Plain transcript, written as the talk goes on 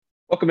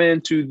Welcome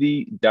into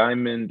the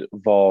Diamond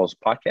Vols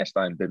podcast.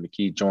 I'm Ben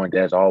McKee, joined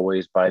as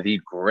always by the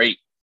great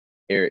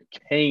Eric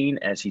Cain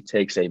as he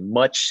takes a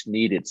much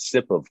needed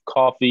sip of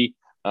coffee.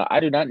 I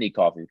do not need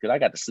coffee because I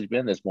got to sleep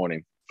in this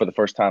morning for the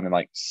first time in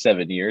like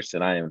 7 years,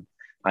 and I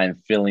am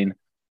feeling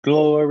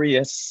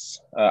glorious.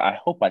 I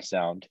hope I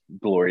sound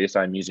glorious.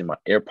 I'm using my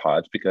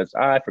AirPods because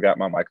I forgot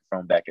my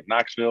microphone back in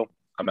Knoxville.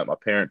 I'm at my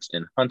parents'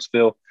 in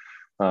Huntsville,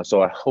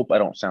 so I hope I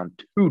don't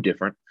sound too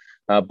different.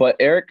 But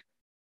Eric,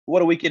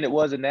 what a weekend it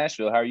was in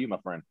Nashville. How are you, my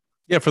friend?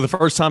 Yeah, for the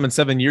first time in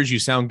 7 years, you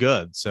sound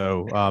good.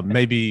 So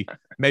maybe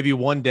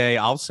one day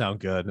I'll sound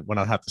good when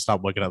I have to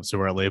stop waking up so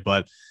early.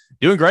 But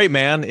doing great,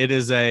 man. It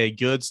is a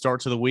good start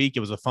to the week. It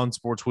was a fun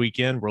sports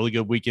weekend, really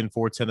good weekend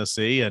for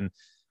Tennessee, and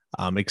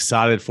I'm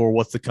excited for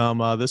what's to come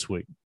this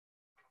week.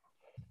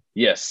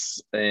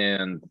 Yes,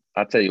 and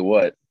I'll tell you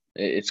what,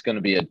 it's going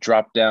to be a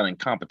drop down in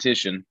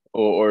competition,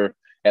 or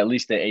at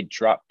least a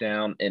drop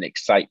down in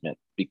excitement,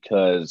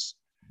 because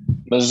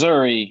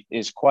Missouri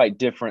is quite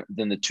different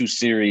than the two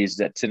series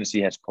that Tennessee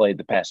has played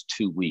the past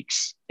 2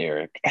 weeks,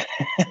 Eric.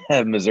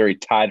 Missouri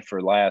tied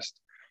for last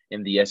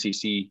in the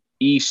SEC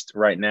East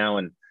right now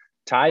and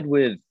tied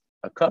with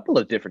a couple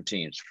of different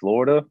teams,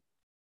 Florida,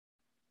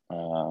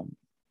 um,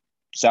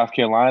 South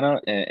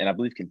Carolina, and I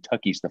believe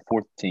Kentucky's the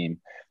fourth team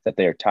that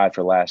they are tied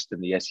for last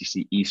in the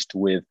SEC East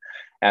with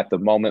at the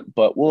moment.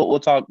 But we'll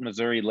talk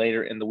Missouri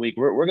later in the week.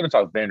 We're going to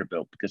talk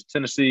Vanderbilt because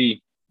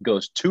Tennessee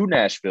goes to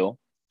Nashville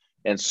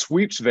and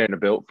sweeps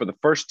Vanderbilt for the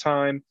first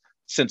time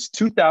since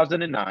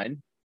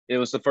 2009. It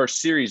was the first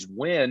series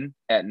win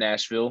at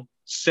Nashville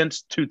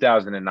since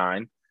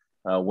 2009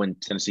 when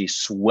Tennessee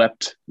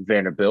swept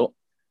Vanderbilt.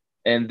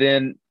 And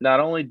then not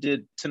only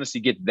did Tennessee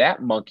get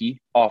that monkey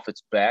off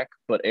its back,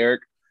 but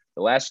Eric,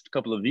 the last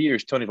couple of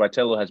years, Tony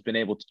Vitello has been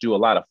able to do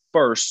a lot of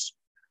firsts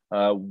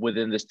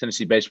within this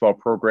Tennessee baseball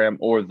program,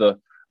 or the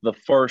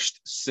first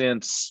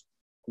since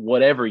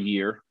whatever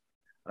year.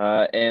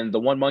 And the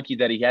one monkey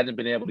that he hasn't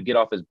been able to get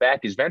off his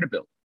back is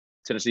Vanderbilt.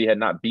 Tennessee had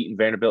not beaten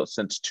Vanderbilt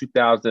since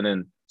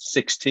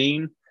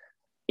 2016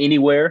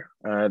 anywhere.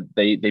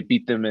 They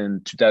beat them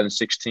in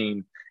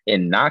 2016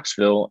 in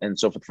Knoxville. And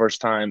so for the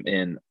first time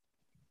in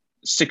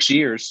 6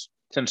 years,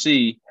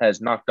 Tennessee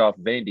has knocked off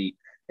Vandy.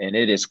 And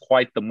it is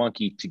quite the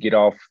monkey to get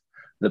off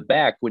the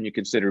back when you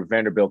consider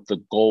Vanderbilt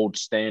the gold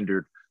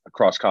standard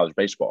across college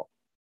baseball.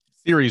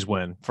 Series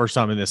win, first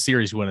time in this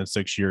series win in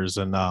 6 years,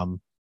 and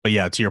but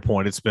yeah, to your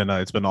point, it's been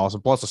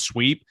awesome. Plus a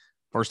sweep,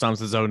 first time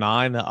since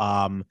 '09. And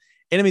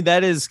I mean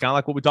that is kind of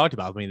like what we talked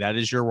about. I mean that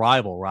is your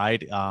rival, right?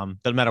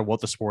 Doesn't matter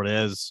what the sport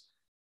is.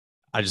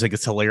 I just think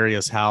it's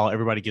hilarious how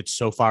everybody gets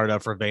so fired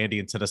up for Vandy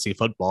and Tennessee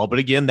football. But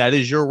again, that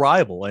is your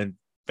rival, and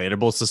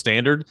Vanderbilt's the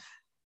standard.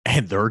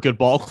 And they're a good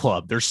ball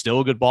club. They're still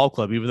a good ball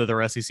club, even though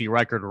their SEC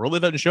record really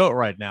doesn't show it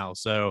right now.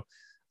 So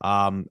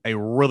a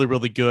really,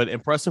 really good,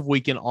 impressive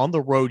weekend on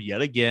the road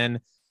yet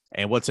again.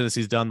 And what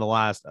Tennessee's done the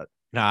last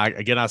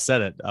I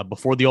said it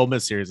before the Ole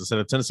Miss series. I said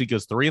if Tennessee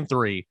goes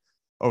 3-3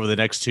 over the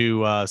next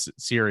two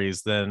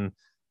series, then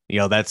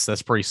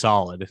that's pretty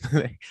solid.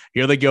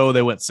 Here they go.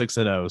 They went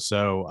 6-0.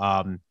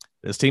 So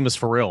this team is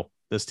for real.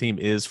 This team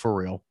is for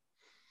real.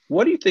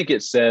 What do you think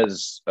it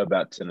says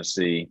about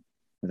Tennessee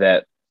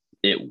that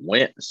it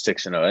went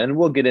 6-0? And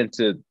we'll get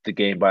into the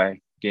game by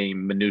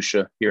game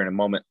minutia here in a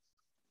moment.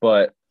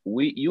 But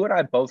you and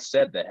I both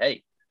said that,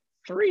 hey,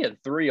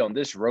 3-3 on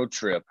this road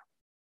trip,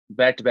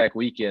 back-to-back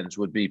weekends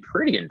would be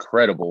pretty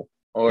incredible.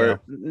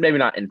 Or maybe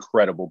not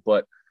incredible,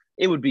 but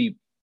it would be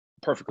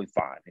perfectly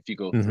fine if you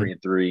go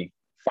 3-3,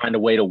 find a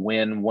way to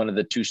win one of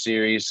the two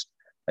series,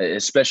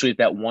 especially if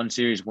that one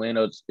series win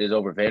is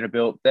over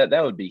Vanderbilt. That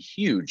would be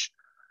huge.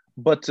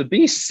 But to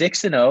be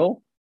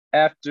 6-0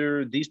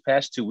 after these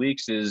past 2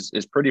 weeks is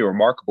pretty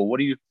remarkable. What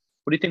do you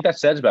think that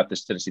says about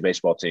this Tennessee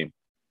baseball team?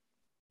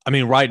 I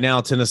mean, right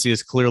now, Tennessee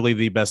is clearly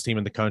the best team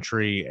in the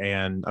country.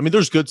 And I mean,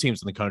 there's good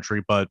teams in the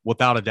country, but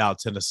without a doubt,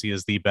 Tennessee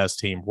is the best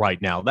team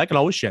right now. That can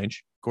always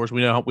change. Of course,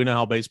 we know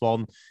how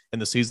baseball and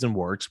the season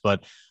works,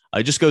 but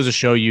it just goes to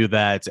show you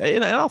that.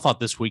 And I thought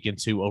this weekend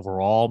too,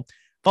 overall,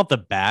 thought the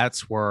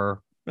bats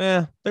were,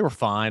 they were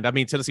fine. I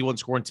mean, Tennessee wasn't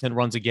scoring 10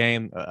 runs a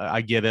game.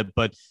 I get it,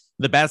 but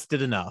the bats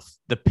did enough.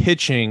 The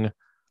pitching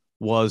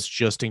was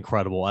just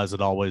incredible, as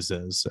it always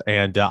is.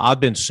 And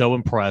I've been so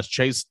impressed.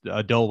 Chase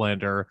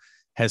Dolander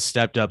has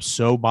stepped up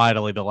so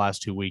mightily the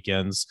last 2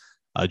 weekends.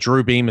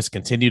 Drew Beam has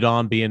continued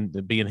on being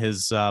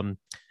his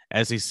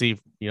SEC,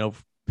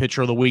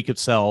 pitcher of the week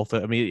itself.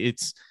 I mean,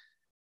 it's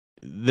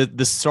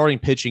the starting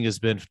pitching has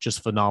been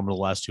just phenomenal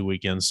the last 2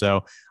 weekends.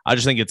 So I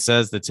just think it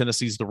says that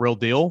Tennessee's the real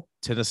deal.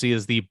 Tennessee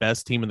is the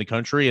best team in the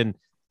country. And,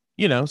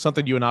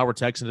 something you and I were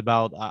texting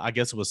about, I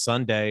guess it was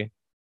Sunday,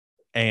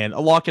 and a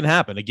lot can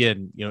happen.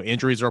 Again,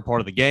 injuries are a part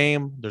of the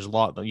game. There's a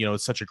lot,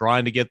 it's such a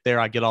grind to get there.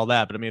 I get all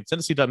that. But I mean, if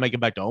Tennessee doesn't make it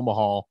back to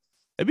Omaha,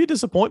 it'd be a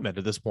disappointment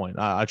at this point.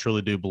 I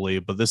truly do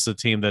believe. But this is a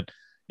team that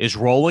is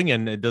rolling,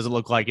 and it doesn't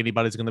look like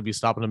anybody's going to be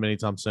stopping them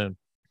anytime soon.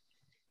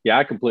 Yeah,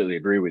 I completely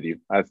agree with you.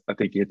 I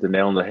think you hit the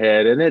nail on the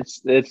head. And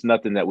it's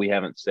nothing that we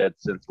haven't said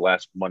since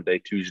last Monday,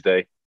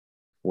 Tuesday,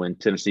 when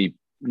Tennessee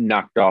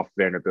knocked off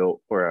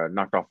Vanderbilt or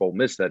knocked off Ole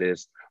Miss, that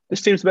is,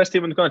 this team's the best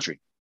team in the country.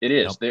 It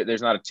is. Yep.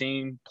 There's not a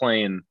team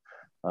playing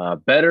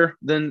better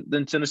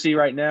than Tennessee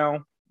right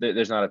now.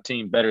 There's not a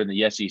team better than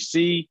the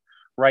SEC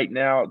right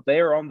now. They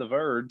are on the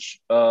verge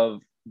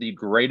of the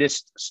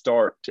greatest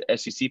start to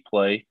SEC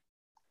play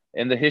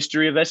in the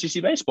history of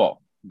SEC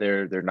baseball.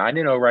 They're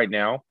 9-0 right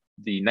now.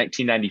 The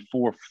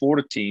 1994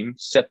 Florida team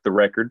set the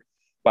record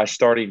by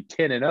starting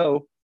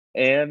 10-0,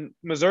 and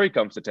Missouri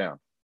comes to town.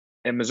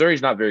 And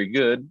Missouri's not very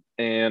good,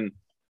 and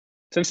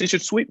Tennessee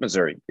should sweep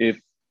Missouri.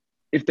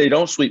 If they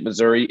don't sweep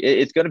Missouri,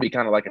 it's going to be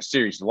kind of like a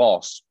series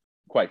loss,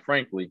 quite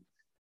frankly.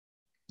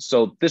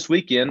 So this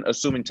weekend,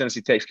 assuming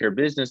Tennessee takes care of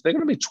business, they're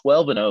going to be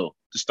 12-0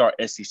 to start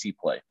SEC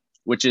play,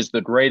 which is the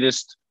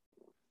greatest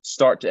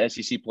start to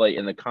SEC play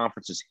in the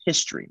conference's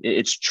history.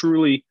 It's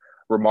truly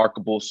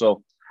remarkable.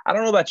 So I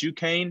don't know about you,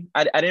 Cain.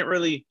 I didn't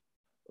really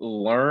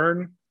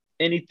learn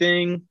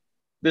anything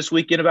this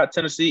weekend about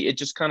Tennessee. It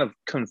just kind of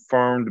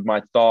confirmed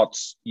my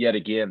thoughts yet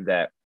again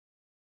that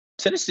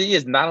Tennessee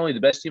is not only the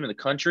best team in the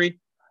country,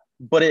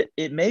 but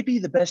it may be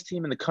the best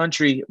team in the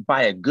country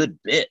by a good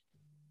bit.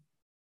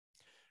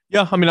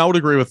 Yeah, I mean, I would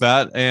agree with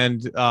that.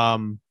 And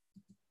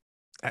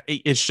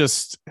it's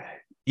just,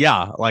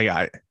 yeah,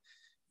 like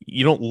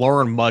you don't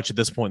learn much at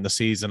this point in the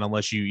season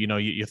unless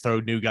you throw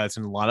new guys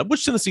in the lineup,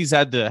 which Tennessee's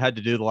had to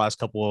do the last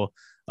couple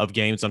of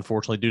games,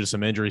 unfortunately, due to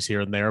some injuries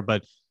here and there.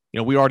 But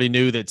we already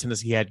knew that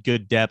Tennessee had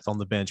good depth on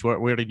the bench. We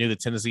already knew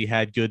that Tennessee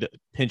had good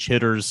pinch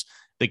hitters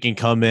that can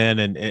come in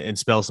and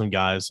spell some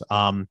guys.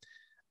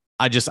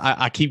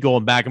 I keep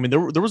going back. I mean, there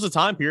was a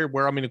time period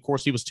where, I mean, of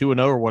course, he was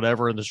 2-0 or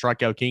whatever and the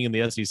strikeout king in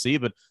the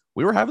SEC, but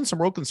we were having some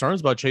real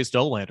concerns about Chase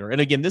Dollander. And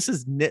again, this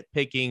is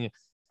nitpicking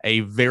a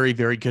very,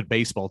 very good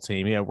baseball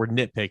team. Yeah, we're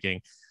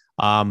nitpicking.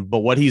 But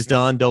what he's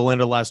done, Dollander,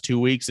 the last 2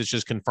 weeks, it's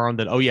just confirmed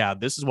that, oh, yeah,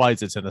 this is why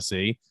he's at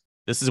Tennessee.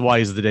 This is why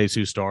he's the day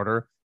two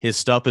starter. His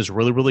stuff is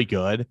really, really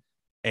good.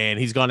 And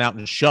he's gone out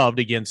and shoved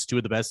against two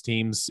of the best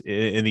teams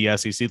in the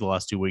SEC the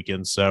last 2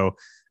 weekends. So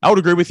I would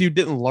agree with you.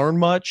 Didn't learn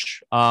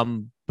much,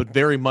 but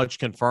very much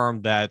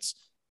confirmed that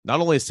not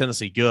only is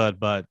Tennessee good,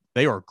 but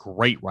they are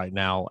great right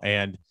now.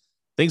 And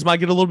things might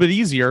get a little bit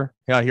easier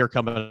here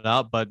coming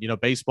up. But,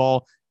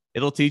 baseball,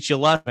 it'll teach you a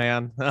lot,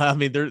 man. I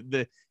mean,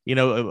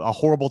 a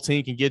horrible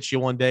team can get you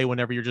one day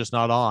whenever you're just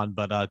not on.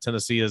 But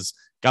Tennessee has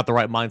got the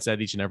right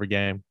mindset each and every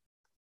game.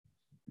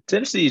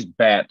 Tennessee's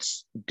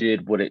bats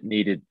did what it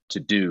needed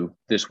to do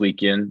this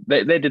weekend.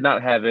 They did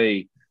not have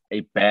a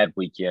bad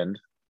weekend.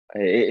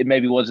 It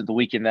maybe wasn't the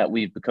weekend that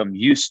we've become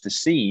used to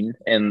seeing,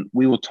 and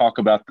we will talk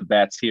about the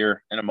bats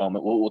here in a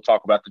moment. We'll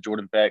talk about the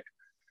Jordan Beck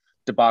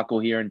debacle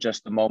here in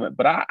just a moment.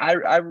 But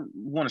I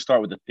want to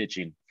start with the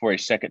pitching for a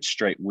second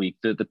straight week.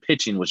 The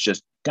pitching was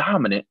just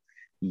dominant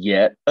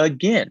yet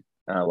again.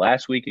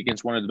 Last week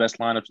against one of the best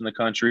lineups in the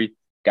country,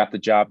 got the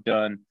job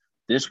done.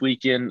 This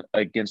weekend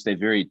against a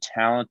very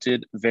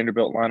talented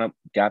Vanderbilt lineup,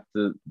 got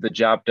the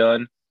job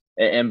done,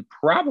 and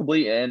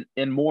probably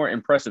in more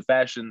impressive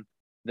fashion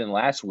than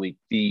last week.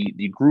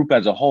 The group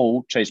as a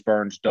whole, Chase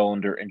Burns,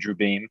 Dollander, and Drew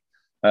Beam,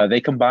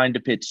 they combined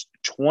to pitch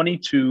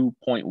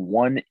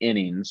 22.1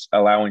 innings,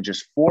 allowing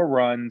just 4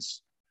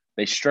 runs.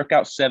 They struck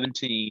out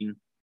 17,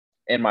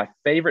 and my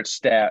favorite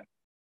stat,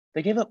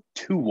 they gave up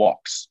 2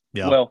 walks.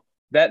 Yeah. Well,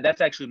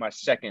 that's actually my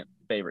second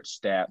favorite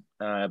stat,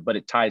 but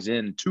it ties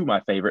in to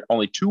my favorite.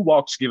 Only 2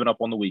 walks given up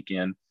on the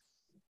weekend.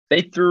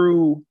 They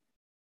threw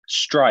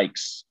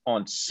strikes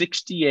on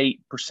 68%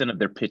 of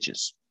their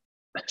pitches.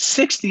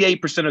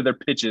 68% of their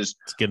pitches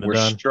were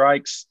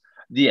strikes.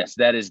 Yes,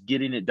 that is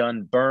getting it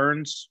done.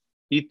 Burns,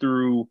 he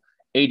threw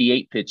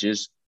 88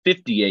 pitches.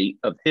 58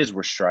 of his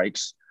were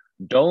strikes.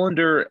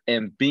 Dollander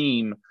and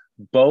Beam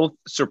both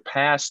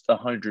surpassed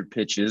 100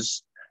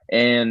 pitches,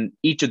 and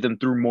each of them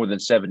threw more than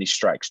 70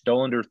 strikes.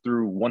 Dollander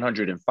threw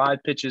 105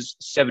 pitches.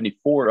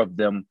 74 of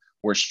them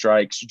were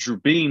strikes. Drew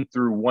Beam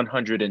threw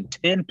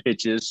 110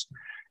 pitches,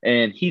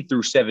 and he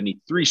threw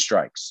 73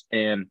 strikes.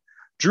 And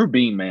Drew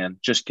Beam, man,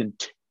 just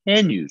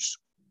continues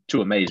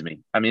to amaze me.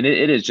 I mean,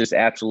 it is just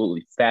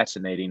absolutely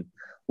fascinating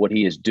what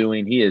he is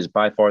doing. He is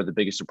by far the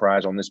biggest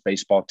surprise on this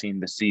baseball team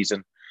this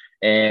season.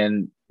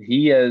 And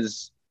he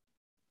has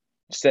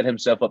set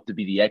himself up to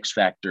be the X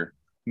factor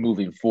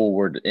moving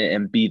forward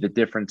and be the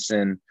difference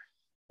in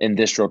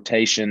this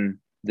rotation,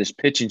 this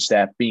pitching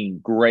staff being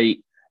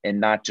great and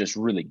not just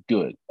really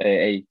good.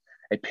 A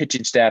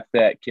pitching staff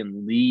that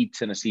can lead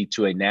Tennessee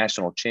to a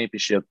national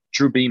championship.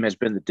 Drew Beam has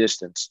been the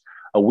distance.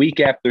 A week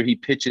after he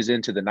pitches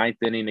into the 9th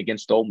inning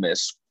against Ole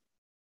Miss,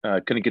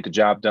 couldn't get the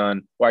job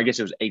done. Well, I guess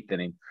it was 8th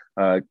inning.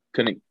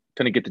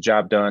 Couldn't get the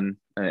job done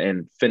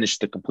and finish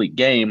the complete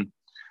game.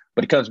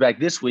 But he comes back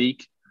this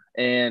week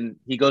and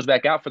he goes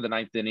back out for the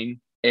 9th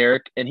inning,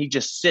 Eric, and he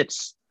just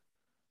sits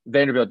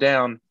Vanderbilt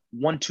down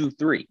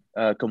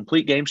 1-2-3.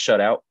 Complete game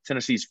shutout.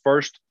 Tennessee's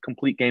first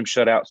complete game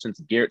shutout since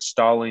Garrett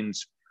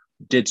Stallings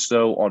did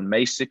so on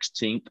May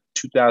 16th,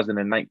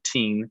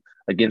 2019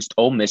 against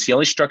Ole Miss. He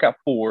only struck out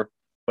 4,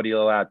 but he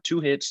allowed 2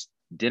 hits,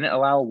 didn't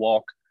allow a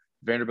walk.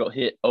 Vanderbilt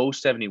hit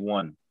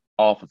 071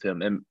 off of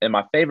him. And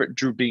my favorite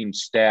Drew Beam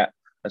stat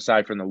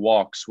aside from the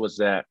walks, was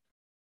that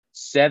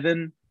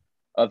 7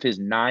 of his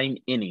 9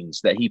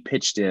 innings that he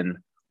pitched in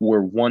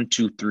were 1,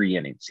 2, 3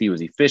 innings. He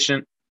was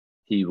efficient,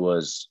 he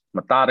was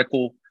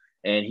methodical,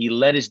 and he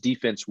let his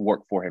defense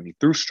work for him. He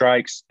threw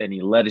strikes and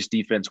he let his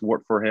defense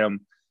work for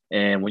him.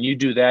 And when you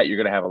do that, you're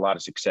going to have a lot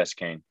of success,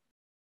 Cain.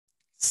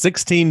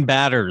 16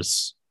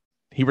 batters.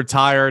 He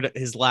retired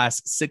his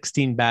last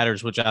 16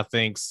 batters, which I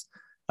think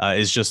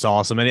is just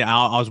awesome. And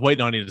I was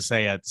waiting on you to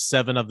say it.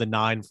 7 of the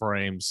 9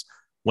 frames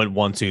went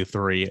 1, 2,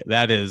 3.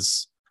 That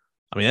is,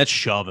 I mean, that's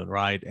shoving,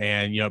 right?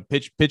 And,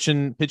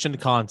 pitching to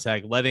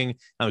contact, letting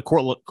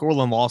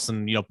Cortland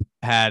Lawson,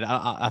 had,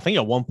 I think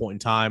at one point in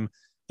time,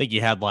 I think he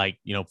had 5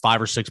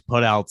 or 6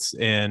 putouts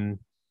in,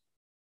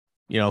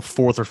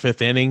 4th or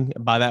 5th inning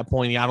by that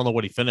point. I don't know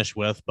what he finished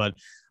with, but,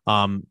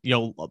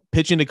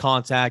 pitching to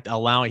contact,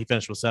 he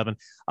finished with 7,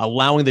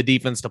 allowing the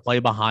defense to play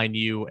behind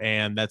you,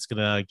 and that's going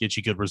to get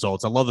you good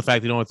results. I love the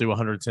fact that he only threw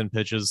 110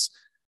 pitches.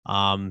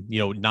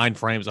 9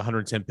 frames,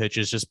 110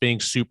 pitches, just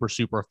being super,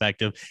 super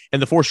effective. And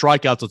the 4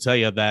 strikeouts will tell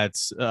you that,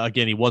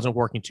 again, he wasn't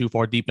working too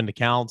far deep into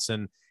counts,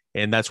 and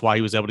that's why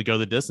he was able to go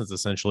the distance,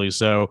 essentially.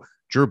 So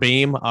Drew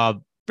Beam,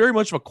 very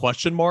much of a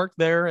question mark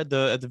there at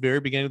the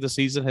very beginning of the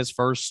season, his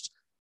first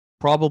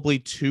probably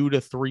 2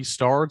 to 3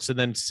 starts. And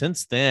then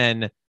since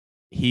then,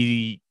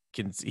 he's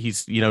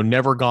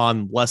never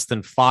gone less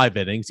than 5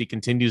 innings. He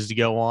continues to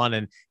go on,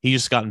 and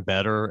he's just gotten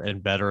better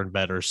and better and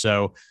better.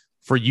 So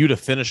for you to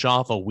finish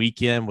off a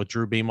weekend with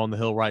Drew Beam on the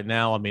hill right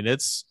now, I mean,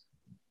 it's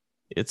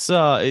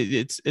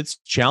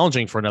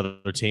challenging for another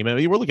team. I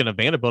mean, we're looking at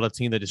Vanderbilt, a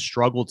team that has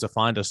struggled to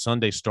find a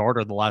Sunday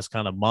starter the last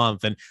kind of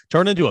month, and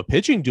turn into a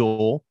pitching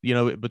duel,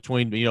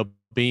 between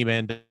Beam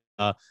and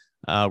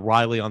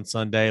Riley on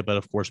Sunday. But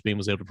of course, Beam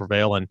was able to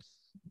prevail, and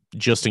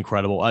just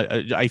incredible.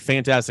 A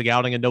fantastic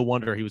outing, and no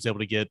wonder he was able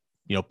to get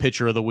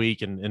pitcher of the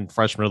week and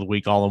freshman of the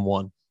week all in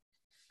one.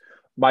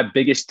 My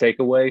biggest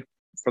takeaway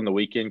from the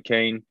weekend,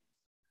 Cain,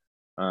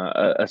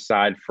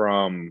 aside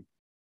from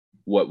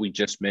what we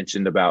just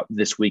mentioned about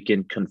this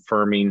weekend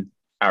confirming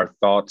our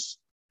thoughts,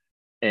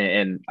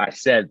 and I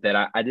said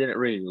that I didn't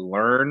really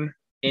learn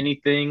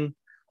anything,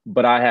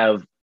 but I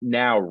have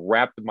now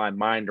wrapped my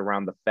mind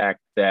around the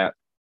fact that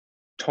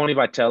Tony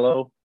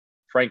Vitello,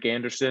 Frank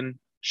Anderson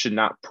should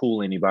not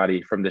pull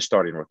anybody from this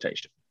starting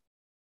rotation.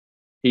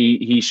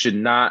 He should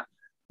not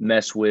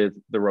mess with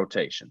the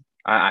rotation.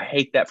 I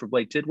hate that for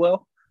Blake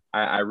Tidwell.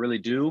 I really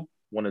do.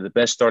 One of the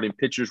best starting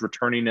pitchers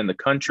returning in the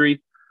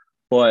country,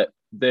 but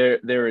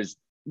there is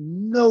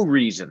no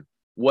reason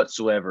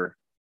whatsoever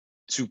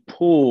to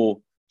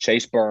pull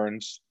Chase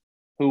Burns,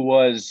 who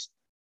was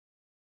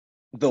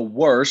the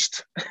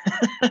worst.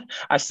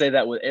 I say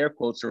that with air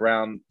quotes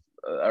around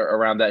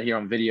that here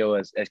on video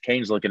as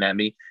Cain's looking at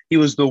me. He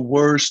was the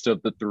worst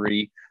of the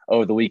 3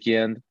 over the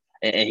weekend,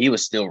 and he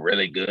was still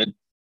really good.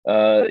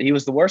 He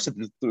was the worst of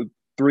the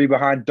 3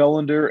 behind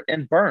Dollander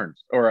and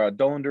Burns, or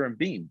Dollander and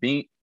Beam.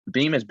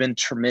 Beam has been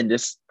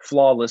tremendous,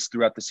 flawless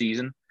throughout the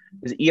season.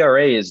 His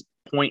ERA is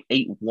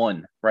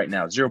 0.81 right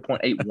now,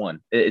 0.81.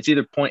 It's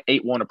either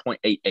 0.81 or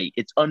 0.88.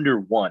 It's under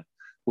 1,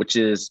 which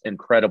is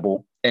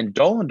incredible. And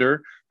Dollander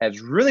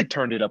has really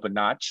turned it up a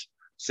notch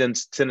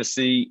since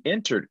Tennessee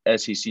entered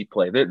SEC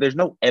play. There's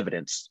no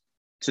evidence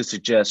to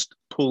suggest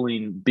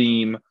pulling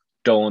Beam,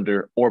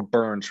 Dollander, or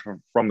Burns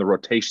from the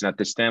rotation at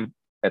this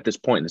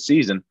point in the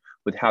season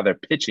with how they're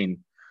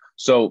pitching.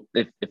 So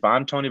if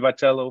I'm Tony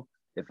Vitello,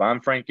 if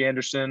I'm Frank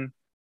Anderson,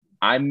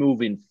 I'm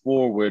moving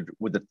forward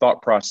with the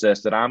thought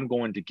process that I'm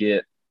going to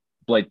get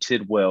Blake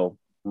Tidwell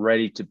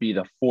ready to be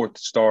the 4th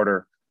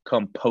starter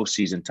come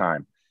postseason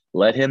time.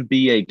 Let him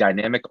be a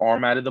dynamic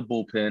arm out of the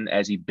bullpen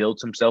as he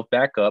builds himself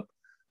back up.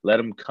 Let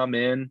him come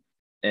in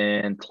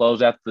and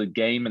close out the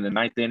game in the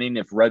 9th inning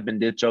if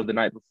Redmond did so the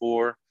night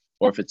before,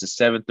 or if it's a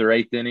 7th or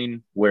 8th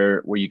inning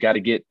where you got to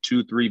get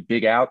 2-3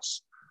 big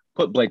outs,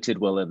 put Blake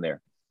Tidwell in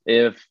there.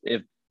 If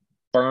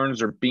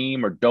Burns or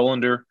Beam or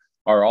Dollander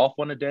are off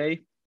on a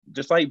day,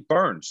 just like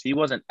Burns, he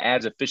wasn't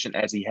as efficient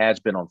as he has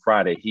been on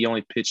Friday. He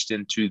only pitched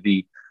into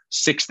the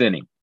 6th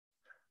inning.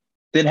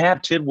 Then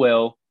have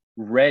Tidwell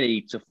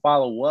ready to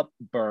follow up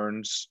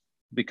Burns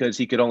because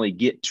he could only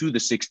get to the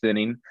 6th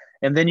inning.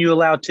 And then you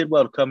allow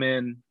Tidwell to come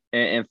in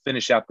and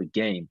finish out the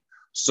game.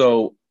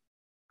 So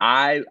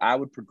I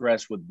would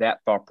progress with that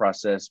thought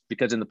process,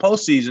 because in the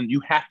postseason,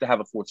 you have to have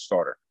a 4th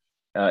starter.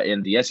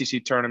 In the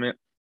SEC tournament,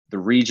 the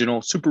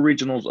regional, super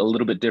regionals, a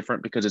little bit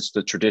different because it's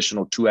the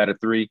traditional 2 out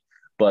of 3.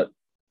 But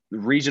the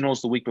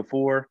regionals the week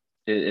before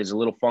is a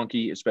little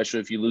funky, especially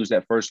if you lose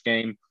that first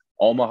game.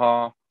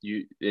 Omaha,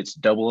 it's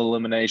double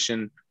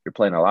elimination. You're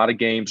playing a lot of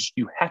games.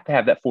 You have to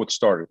have that 4th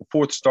starter. The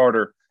 4th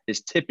starter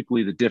is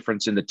typically the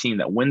difference in the team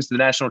that wins the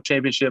national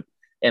championship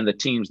and the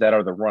teams that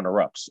are the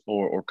runner-ups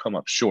or come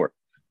up short.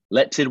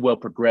 Let Tidwell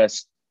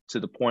progress to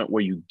the point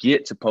where you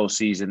get to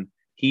postseason.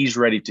 He's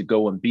ready to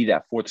go and be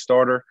that 4th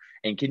starter.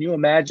 And can you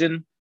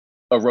imagine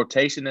a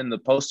rotation in the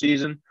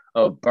postseason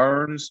of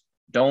Burns,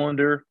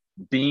 Dollander,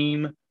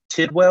 Beam,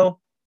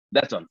 Tidwell?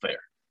 That's unfair.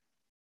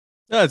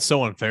 That's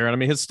so unfair. I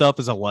mean, his stuff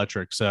is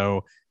electric.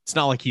 So it's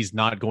not like he's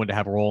not going to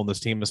have a role in this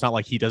team. It's not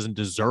like he doesn't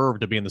deserve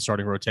to be in the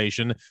starting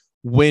rotation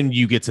when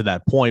you get to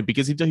that point,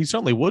 because he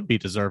certainly would be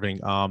deserving.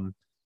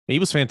 He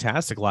was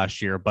fantastic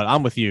last year, but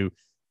I'm with you.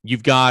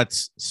 You've got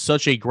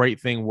such a great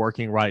thing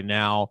working right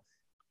now.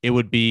 It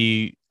would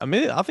be, I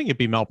mean, I think it'd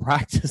be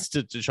malpractice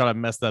to try to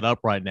mess that up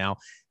right now.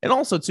 And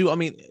also, too, I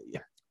mean,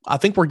 I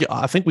think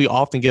we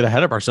often get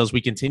ahead of ourselves.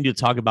 We continue to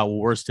talk about, well,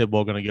 where's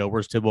Tidwell going to go?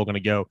 Where's Tidwell going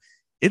to go?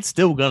 It's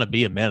still going to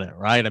be a minute,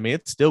 right? I mean,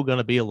 it's still going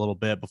to be a little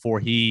bit before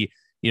he,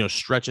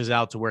 stretches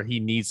out to where he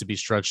needs to be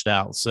stretched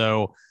out.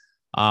 So,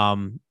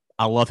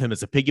 I love him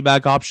as a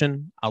piggyback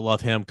option. I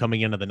love him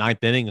coming into the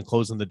ninth inning and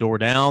closing the door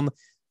down.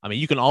 I mean,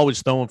 you can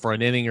always throw him for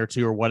an inning or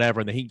two or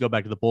whatever, and then he can go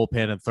back to the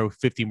bullpen and throw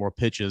 50 more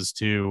pitches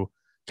to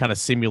kind of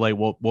simulate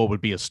what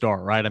would be a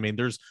start, right? I mean,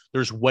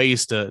 there's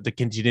ways to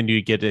continue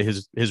to get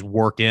his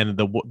work in,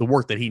 the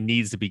work that he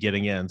needs to be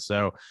getting in.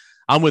 So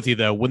I'm with you,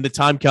 though. When the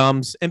time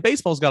comes, and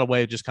baseball's got a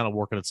way of just kind of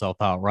working itself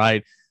out,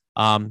 right?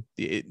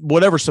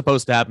 Whatever's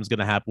supposed to happen is going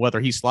to happen,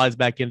 whether he slides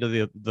back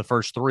into the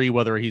first three,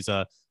 whether he's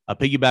a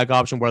piggyback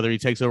option, whether he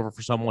takes over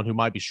for someone who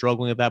might be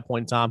struggling at that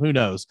point in time, who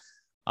knows?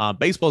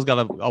 Baseball's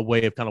got a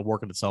way of kind of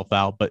working itself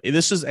out, but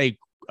this is a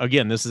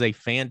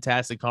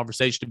fantastic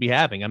conversation to be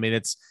having. I mean,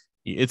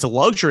 it's a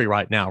luxury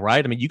right now,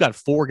 right? I mean, you got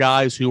four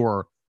guys who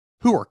are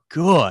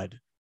good.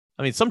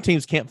 I mean, some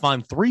teams can't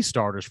find three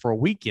starters for a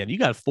weekend. You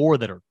got four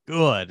that are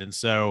good. And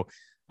so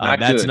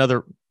that's good.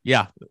 Another,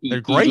 yeah, they're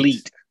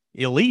great.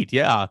 Elite.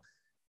 Yeah.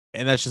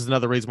 And that's just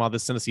another reason why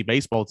this Tennessee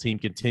baseball team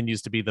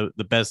continues to be the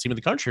best team in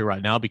the country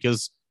right now,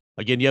 because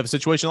again, you have a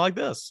situation like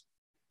this.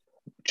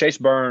 Chase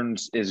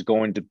Burns is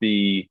going to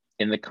be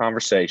in the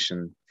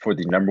conversation for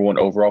the number one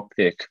overall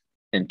pick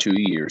in 2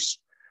 years.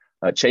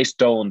 Chase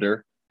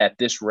Dollander at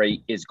this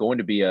rate is going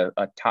to be a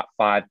top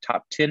 5,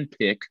 top 10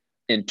 pick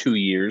in 2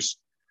 years,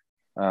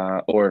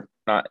 or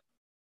not.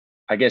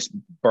 I guess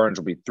Burns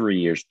will be 3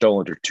 years,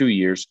 Dollander 2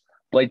 years.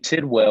 Blake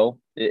Tidwell,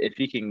 if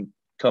he can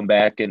come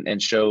back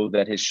and show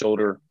that his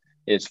shoulder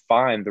is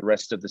fine the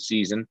rest of the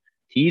season,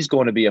 he's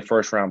going to be a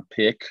first-round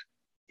pick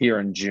here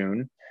in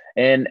June.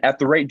 And at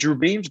the rate Drew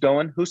Beam's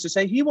going, who's to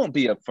say he won't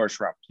be a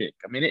first-round pick?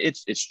 I mean,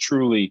 it's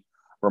truly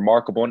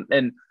remarkable.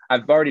 And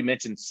I've already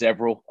mentioned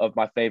several of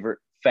my favorite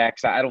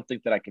facts. I don't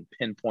think that I can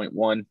pinpoint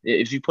one.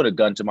 If you put a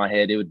gun to my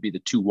head, it would be the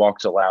 2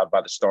 walks allowed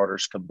by the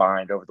starters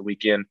combined over the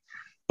weekend.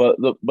 But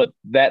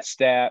that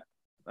stat,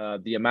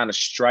 the amount of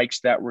strikes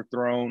that were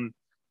thrown,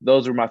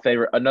 those are my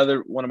favorite. Another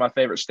one of my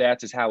favorite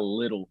stats is how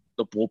little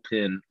the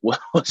bullpen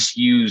was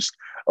used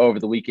over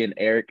the weekend,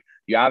 Eric.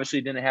 You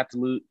obviously didn't have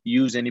to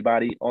use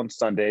anybody on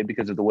Sunday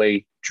because of the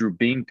way Drew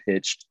Beam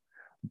pitched,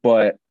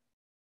 but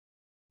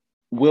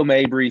Will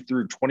Mabry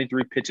threw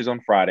 23 pitches on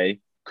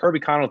Friday.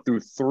 Kirby Connell threw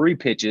 3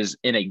 pitches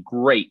in a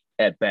great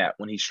at-bat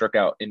when he struck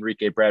out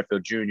Enrique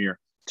Bradfield Jr.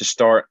 to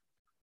start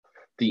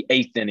the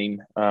 8th inning.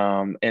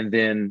 And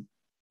then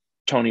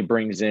Tony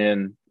brings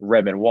in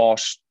Redmond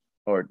Walsh,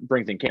 or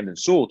brings in Camden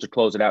Sewell to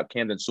close it out.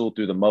 Camden Sewell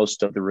threw the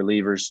most of the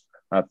relievers,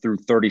 through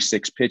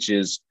 36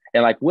 pitches.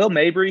 And like Will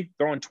Mabry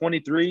throwing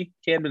 23,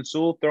 Camden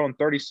Sewell throwing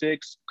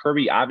 36,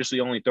 Kirby obviously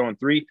only throwing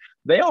 3.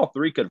 They all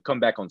 3 could have come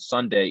back on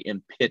Sunday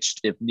and pitched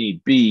if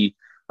need be.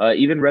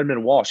 Even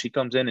Redmond Walsh, he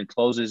comes in and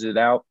closes it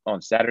out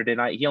on Saturday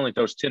night. He only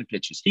throws 10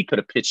 pitches. He could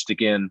have pitched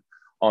again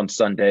on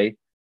Sunday.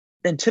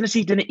 Then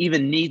Tennessee didn't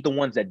even need the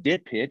ones that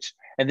did pitch.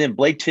 And then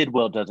Blake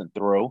Tidwell doesn't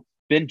throw.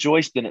 Ben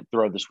Joyce didn't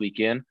throw this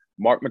weekend.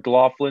 Mark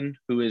McLaughlin,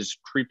 who is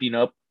creeping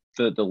up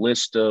the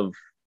list of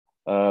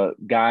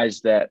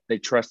guys that they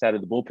trust out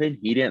of the bullpen,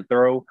 he didn't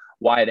throw.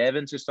 Wyatt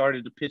Evans has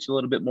started to pitch a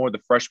little bit more,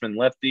 the freshman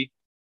lefty.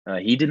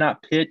 He did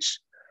not pitch.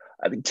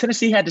 I think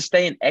Tennessee had to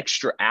stay an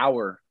extra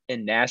hour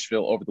in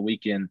Nashville over the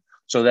weekend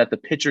so that the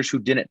pitchers who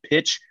didn't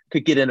pitch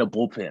could get in a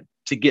bullpen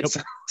to get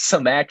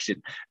some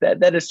action.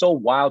 That is so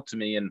wild to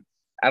me. And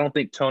I don't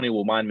think Tony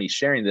will mind me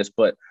sharing this,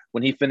 but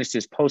when he finished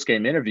his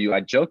post-game interview,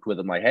 I joked with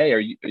him like, hey, are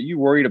you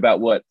worried about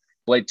what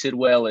Blake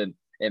Tidwell and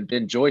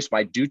Ben Joyce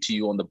might do to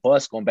you on the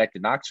bus going back to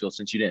Knoxville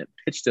since you didn't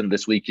pitch them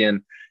this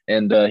weekend?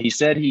 And he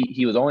said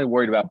he was only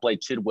worried about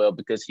Blake Tidwell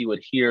because he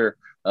would hear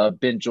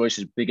Ben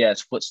Joyce's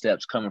big-ass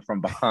footsteps coming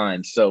from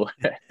behind. So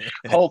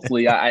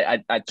hopefully,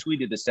 I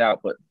tweeted this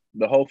out, but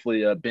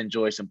hopefully Ben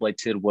Joyce and Blake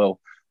Tidwell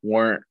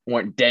weren't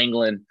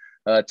dangling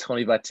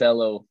Tony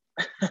Vitello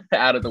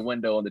out of the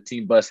window on the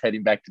team bus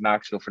heading back to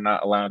Knoxville for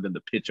not allowing them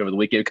to pitch over the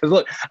weekend. Because,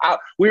 look,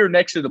 we were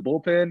next to the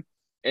bullpen,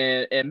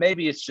 and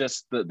maybe it's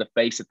just the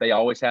face that they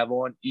always have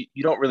on.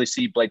 You don't really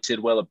see Blake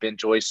Tidwell or Ben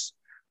Joyce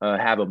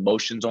have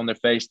emotions on their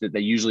face, that they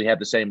usually have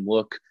the same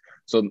look.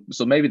 So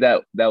maybe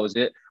that was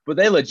it. But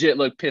they legit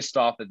look pissed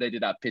off that they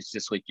did not pitch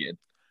this weekend.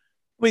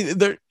 I mean,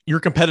 they're your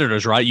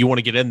competitors, right? You want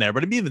to get in there,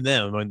 but even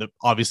them, I mean,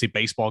 obviously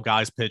baseball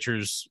guys,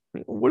 pitchers,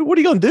 what are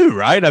you going to do,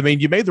 right? I mean,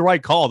 you made the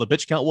right call. The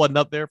pitch count wasn't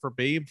up there for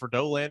Beam, for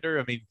Dollander.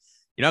 I mean,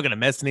 you're not going to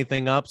mess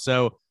anything up.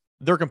 So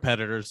they're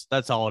competitors.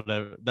 That's all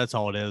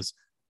it is.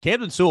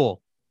 Camden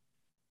Sewell,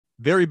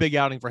 very big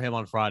outing for him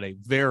on Friday.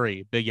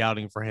 Very big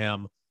outing for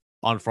him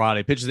on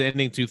Friday. Pitches the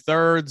inning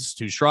 2/3,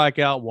 2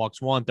 strikeout,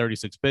 walks 1,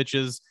 36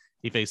 pitches.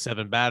 He faced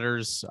 7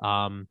 batters.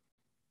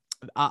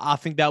 I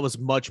think that was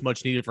much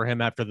needed for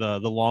him after the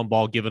long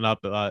ball given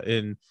up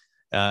in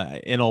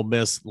Ole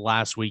Miss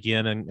last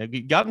weekend,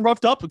 and gotten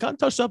roughed up, gotten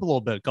touched up a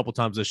little bit a couple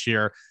times this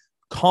year.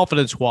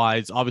 Confidence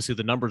wise, obviously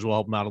the numbers will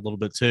help him out a little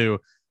bit too,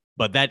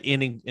 but that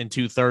inning and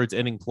 2/3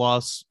 inning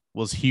plus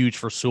was huge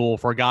for Sewell,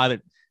 for a guy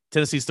that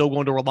Tennessee's still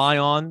going to rely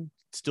on,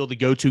 still the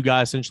go-to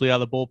guy essentially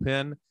out of the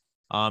bullpen.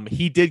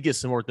 He did get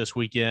some work this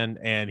weekend,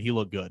 and he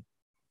looked good.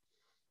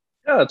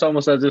 Yeah, it's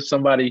almost as if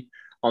somebody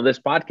on this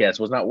podcast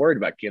was not worried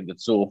about Camden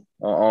Sewell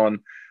on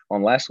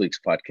last week's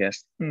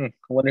podcast. I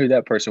wonder who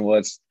that person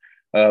was.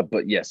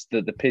 But yes,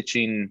 the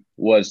pitching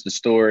was the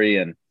story,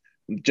 and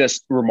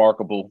just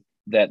remarkable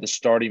that the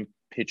starting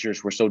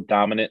pitchers were so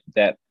dominant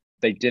that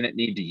they didn't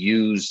need to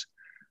use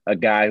a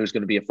guy who's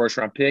going to be a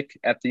first-round pick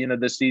at the end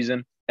of the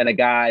season, and a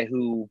guy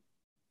who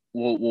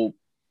will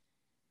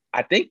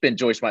I think Ben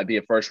Joyce might be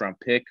a first-round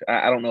pick.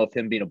 I don't know if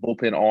him being a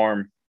bullpen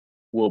arm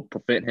will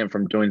prevent him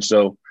from doing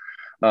so.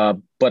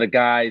 But a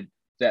guy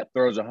that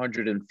throws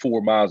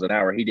 104 miles an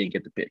hour, he didn't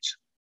get the pitch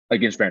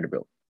against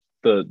Vanderbilt,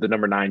 the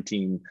number 9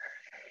 team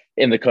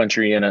in the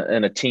country, and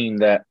a team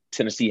that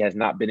Tennessee has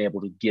not been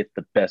able to get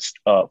the best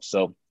of.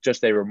 So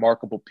just a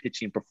remarkable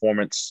pitching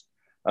performance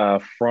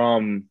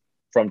from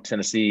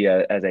Tennessee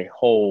as a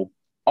whole.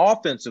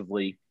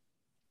 Offensively,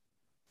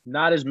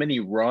 not as many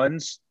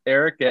runs,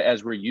 Eric,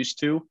 as we're used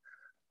to.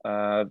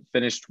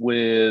 Finished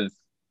with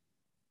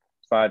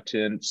 5,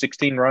 10,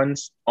 16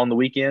 runs on the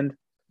weekend.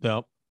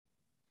 Yep.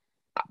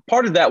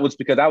 Part of that was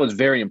because I was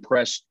very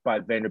impressed by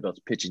Vanderbilt's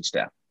pitching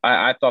staff.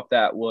 I thought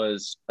that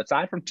was,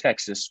 aside from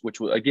Texas, which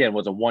again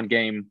was a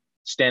one-game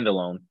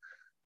standalone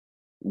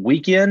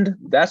weekend,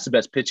 that's the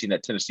best pitching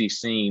that Tennessee's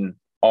seen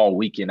all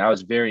weekend. I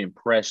was very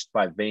impressed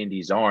by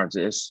Vandy's arms,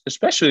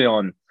 especially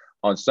on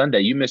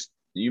Sunday.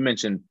 You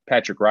mentioned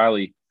Patrick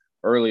Riley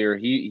earlier.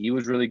 He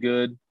was really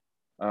good.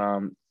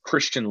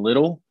 Christian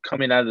Little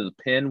coming out of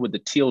the pen with the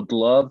teal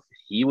glove,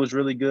 he was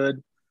really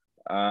good.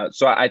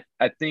 So I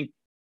think,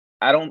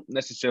 I don't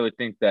necessarily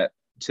think that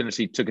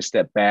Tennessee took a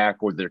step back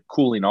or they're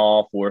cooling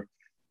off or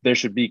there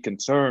should be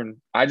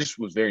concern. I just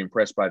was very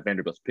impressed by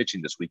Vanderbilt's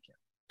pitching this weekend.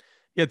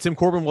 Yeah, Tim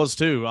Corbin was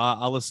too.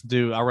 I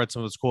read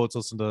some of his quotes,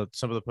 listened to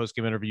some of the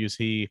post-game interviews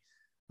he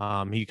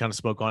kind of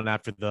spoke on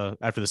after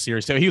the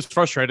series. So he was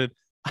frustrated.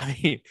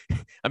 I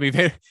mean,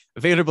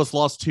 Vanderbilt's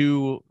lost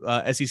 2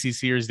 SEC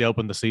series to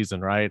open the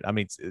season, right? I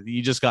mean,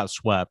 you just got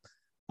swept.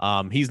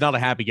 He's not a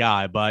happy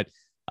guy, but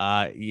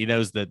he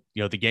knows that,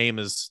 the game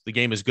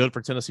is good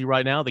for Tennessee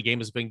right now. The game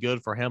has been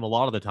good for him a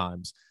lot of the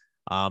times.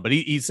 But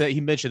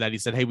he mentioned that. He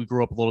said, hey, we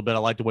grew up a little bit. I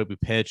liked the way we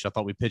pitched. I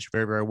thought we pitched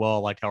very, very well. I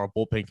liked how our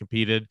bullpen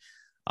competed.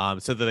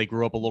 Said that they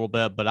grew up a little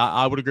bit, but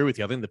I would agree with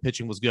you. I think the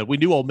pitching was good. We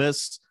knew Ole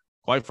Miss,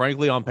 quite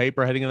frankly, on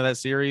paper heading into that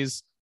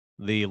series.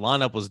 The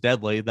lineup was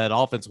deadly. That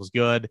offense was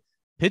good.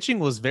 Pitching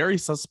was very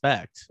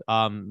suspect.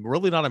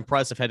 Really not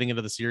impressive heading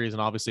into the series,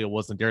 and obviously it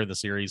wasn't during the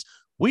series.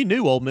 We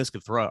knew Ole Miss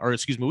could throw,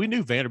 we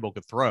knew Vanderbilt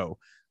could throw.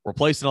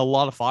 Replacing a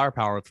lot of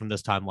firepower from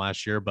this time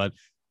last year, but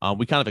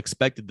we kind of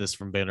expected this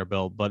from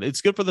Vanderbilt. But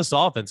it's good for this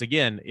offense.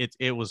 Again,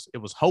 it was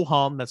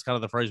ho-hum. That's kind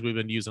of the phrase we've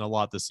been using a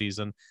lot this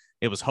season.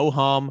 It was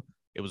ho-hum.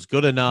 It was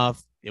good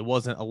enough. It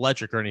wasn't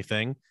electric or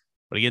anything.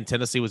 But again,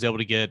 Tennessee was able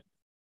to get,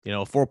 a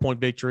 4-point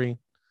victory,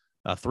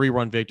 a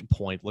 3-run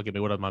victory. Look at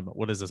me.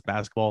 What is this,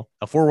 basketball?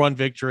 A 4-run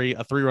victory,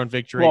 a 3-run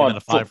victory, and then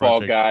a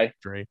 5-run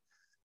victory.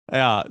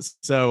 Yeah.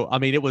 So, I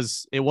mean,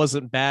 it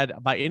wasn't bad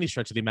by any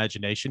stretch of the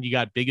imagination. You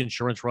got big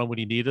insurance run when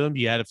you needed them.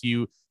 You had a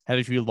few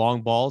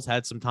long balls,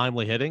 had some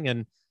timely hitting.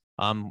 And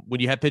when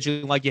you have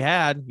pitching like you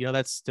had,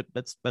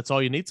 that's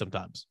all you need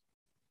sometimes.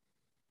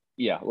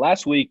 Yeah.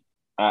 Last week,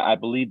 I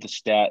believe the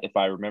stat, if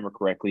I remember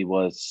correctly,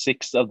 was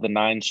 6 of the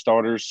 9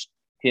 starters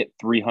hit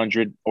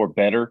 300 or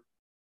better.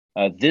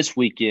 This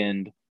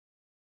weekend,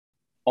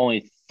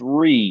 only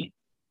 3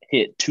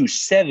 hit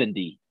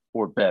 270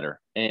 or better,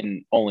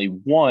 and only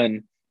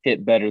 1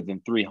 hit better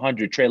than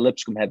 300. Trey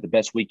Lipscomb had the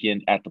best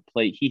weekend at the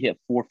plate. He hit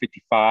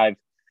 455.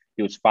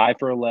 He was 5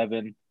 for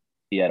 11.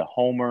 He had a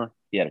homer.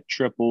 He had a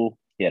triple.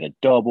 He had a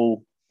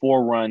double.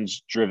 4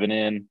 runs driven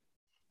in.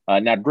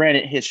 Now,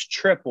 granted, his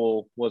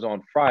triple was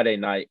on Friday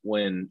night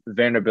when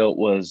Vanderbilt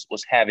was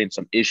having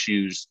some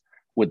issues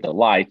with the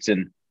lights.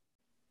 And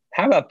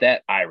how about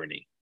that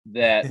irony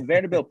that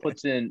Vanderbilt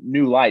puts in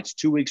new lights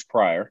 2 weeks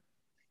prior?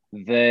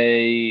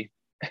 They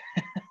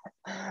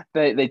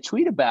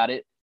tweet about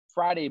it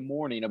Friday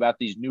morning about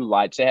these new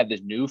lights. They have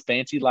this new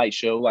fancy light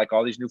show like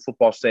all these new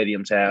football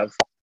stadiums have.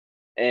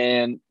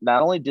 And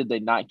not only did they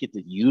not get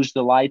to use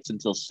the lights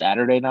until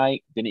Saturday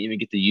night, didn't even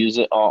get to use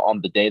it on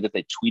the day that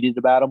they tweeted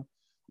about them,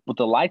 but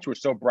the lights were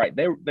so bright.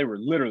 They were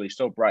literally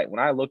so bright.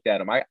 When I looked at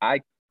them,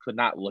 I could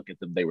not look at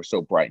them. They were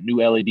so bright.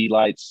 New LED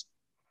lights.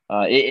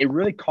 It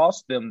really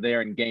cost them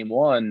there in game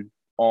 1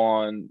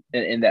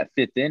 in that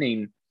 5th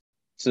inning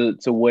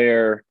to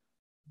where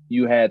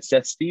you had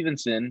Seth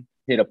Stevenson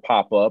hit a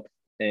pop-up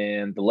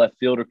and the left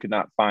fielder could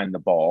not find the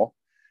ball.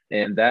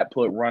 And that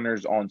put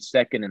runners on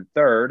 2nd and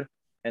 3rd.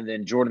 And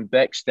then Jordan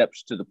Beck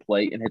steps to the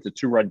plate and hits a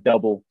 2-run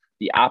double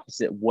the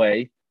opposite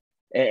way.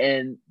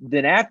 And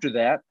then after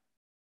that,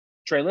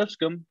 Trey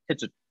Lipscomb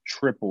hits a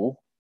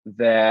triple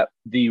that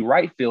the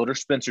right fielder,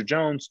 Spencer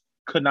Jones,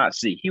 could not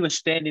see. He was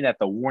standing at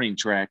the warning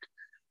track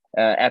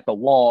at the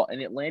wall,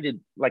 and it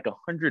landed like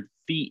 100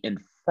 feet in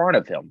front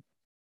of him.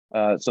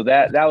 So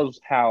that was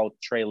how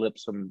Trey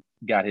Lipscomb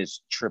got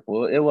his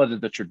triple. It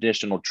wasn't the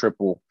traditional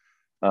triple,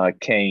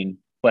 Cain,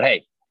 but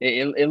hey,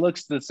 it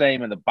looks the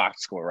same in the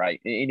box score,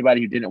 right?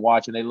 Anybody who didn't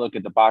watch and they look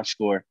at the box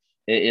score,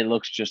 it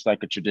looks just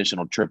like a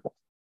traditional triple.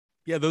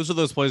 Yeah, those are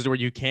those plays where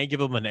you can't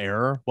give them an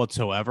error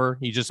whatsoever.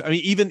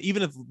 Even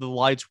if the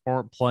lights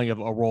weren't playing a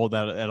role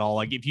that at all,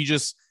 like if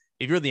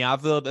you're in the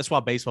outfield, that's why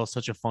baseball is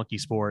such a funky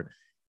sport.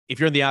 If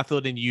you're in the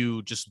outfield and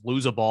you just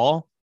lose a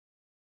ball,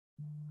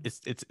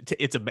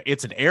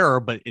 it's an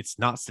error, but it's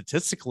not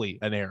statistically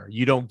an error.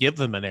 You don't give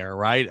them an error,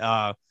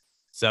 right?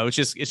 So it's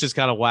just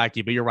kind of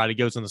wacky. But you're right; it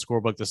goes in the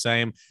scorebook the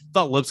same.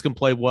 Thought Lipscomb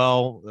played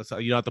well. At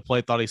the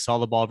plate, thought he saw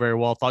the ball very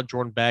well. Thought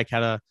Jordan Beck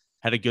had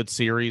a good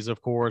series.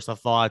 Of course, I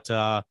thought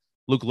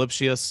Luke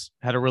Lipsius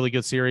had a really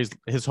good series.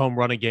 His home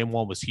run in game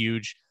one was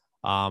huge.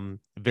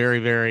 Very,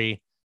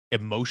 very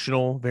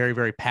emotional, very,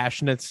 very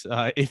passionate,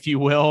 if you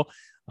will.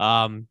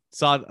 I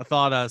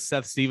thought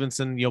Seth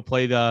Stevenson,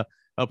 played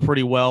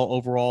pretty well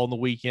overall in the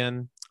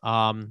weekend.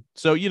 I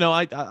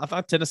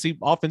thought Tennessee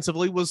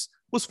offensively was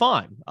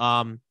fine.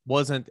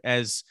 Wasn't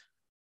as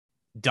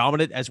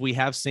dominant as we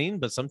have seen,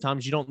 but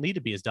sometimes you don't need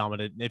to be as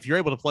dominant. If you're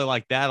able to play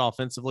like that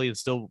offensively and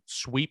still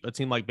sweep a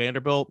team like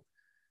Vanderbilt,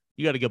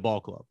 you got a good ball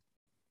club.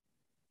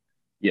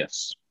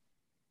 Yes.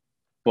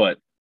 But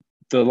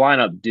the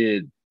lineup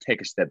did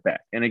take a step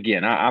back. And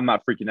again, I'm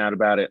not freaking out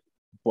about it,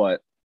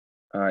 but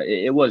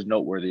it was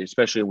noteworthy,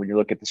 especially when you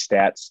look at the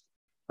stats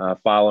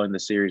following the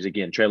series.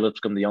 Again, Trey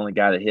Lipscomb, the only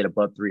guy that hit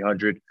above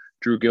 300.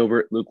 Drew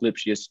Gilbert, Luke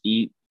Lipsius,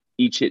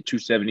 each hit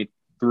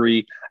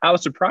 273. I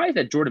was surprised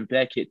that Jordan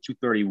Beck hit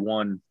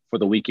 231 for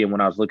the weekend when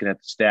I was looking at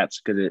the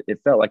stats because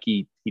it felt like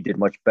he did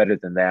much better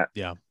than that.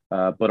 Yeah.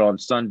 But on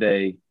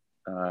Sunday,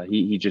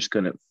 he just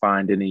couldn't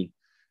find any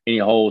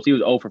holes. He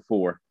was 0 for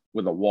 4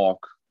 with a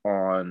walk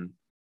on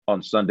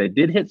Sunday.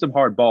 Did hit some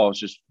hard balls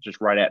just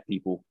right at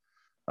people.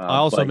 I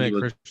also meant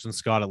Christian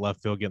Scott at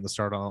left field getting the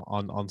start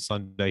on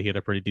Sunday. He had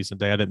a pretty decent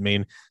day. I didn't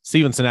mean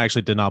Stevenson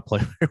actually did not play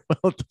very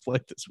well at the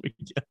plate this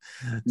weekend.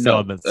 So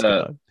I meant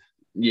Scott.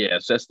 Yeah,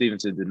 Seth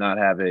Stevenson did not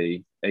have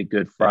a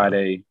good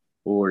Friday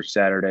or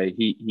Saturday.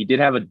 He did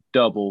have a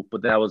double,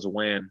 but that was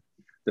when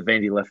the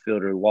Vandy left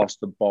fielder lost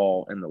the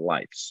ball in the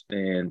lights.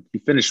 And he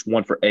finished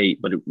 1 for 8,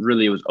 but it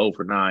was 0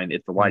 for 9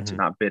 if the lights had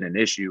not been an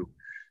issue.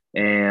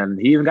 And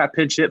he even got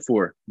pinch hit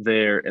for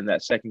there in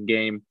that second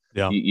game.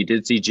 Yeah. You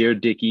did see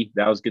Jared Dickey.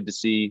 That was good to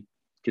see,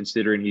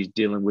 considering he's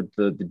dealing with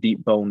the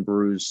deep bone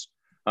bruise.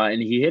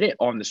 And he hit it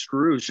on the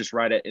screws just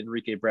right at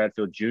Enrique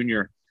Bradfield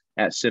Jr.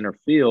 at center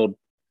field.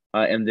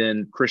 And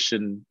then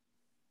Christian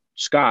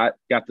Scott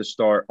got the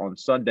start on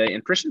Sunday.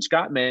 And Christian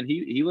Scott, man,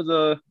 he was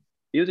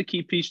a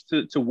key piece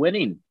to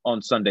winning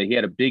on Sunday. He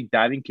had a big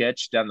diving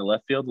catch down the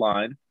left field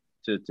line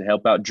to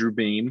help out Drew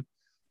Beam.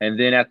 And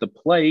then at the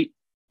plate,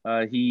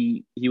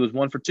 he was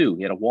 1 for 2.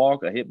 He had a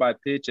walk, a hit by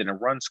pitch, and a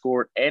run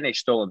scored, and a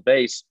stolen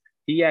base.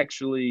 He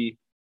actually,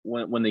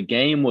 when the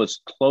game was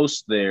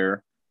close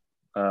there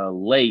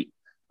late,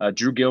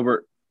 Drew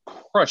Gilbert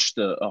crushed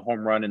a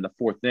home run in the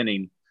 4th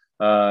inning.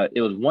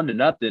 It was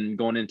 1-0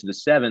 going into the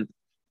 7th,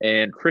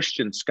 and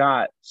Christian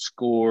Scott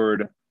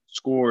scored.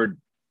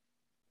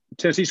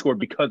 Tennessee scored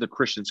because of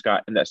Christian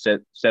Scott in that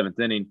 7th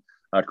inning.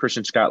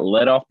 Christian Scott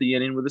led off the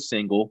inning with a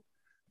single.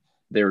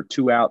 There were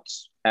 2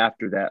 outs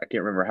after that. I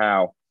can't remember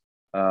how.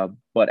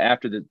 But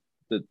after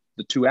the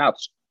 2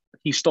 outs,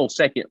 he stole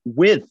second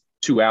with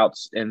 2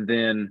 outs, and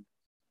then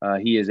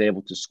he is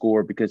able to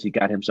score because he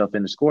got himself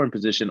in the scoring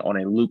position on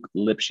a Luke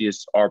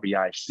Lipsius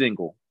RBI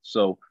single.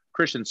 So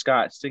Christian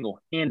Scott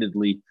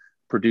single-handedly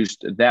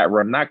produced that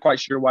run. Not quite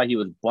sure why he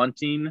was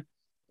bunting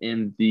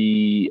in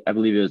I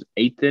believe it was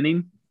 8th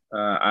inning.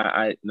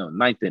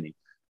 9th inning.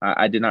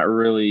 I did not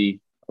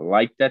really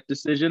like that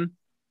decision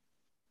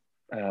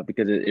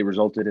because it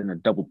resulted in a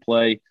double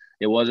play.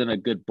 It wasn't a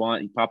good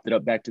bunt. He popped it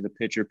up back to the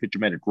pitcher. Pitcher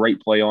made a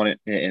great play on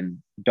it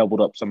and doubled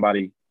up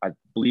somebody. I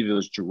believe it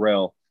was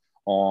Jarrell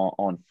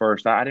on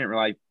first. I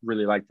didn't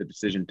really like the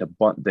decision to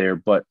bunt there,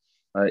 but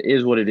it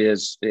is what it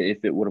is.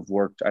 If it would have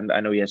worked,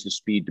 I know he has the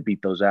speed to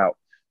beat those out.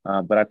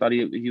 But I thought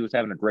he was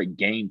having a great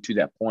game to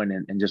that point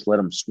and just let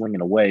him swing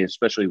it away,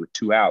 especially with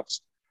 2 outs.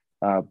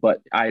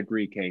 But I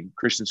agree, Cain.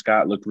 Christian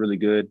Scott looked really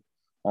good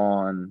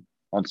on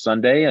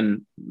Sunday.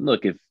 And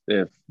look,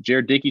 if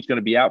Jared Dickey's going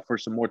to be out for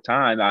some more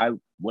time, I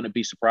wouldn't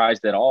be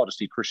surprised at all to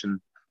see Christian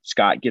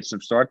Scott get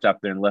some starts out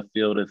there in left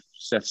field if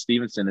Seth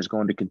Stevenson is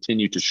going to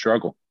continue to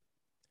struggle.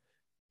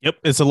 Yep,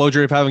 it's a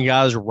luxury of having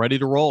guys ready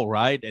to roll,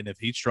 right? And if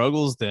he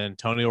struggles, then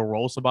Tony will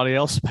roll somebody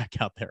else back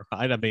out there,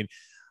 right? I mean,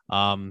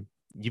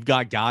 you've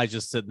got guys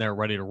just sitting there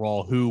ready to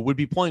roll who would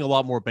be playing a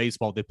lot more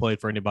baseball if they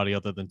played for anybody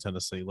other than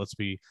Tennessee. Let's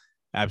be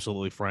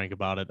absolutely frank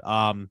about it.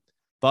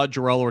 Thought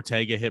Jarrell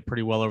Ortega hit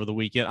pretty well over the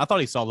weekend. I thought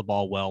he saw the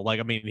ball well. I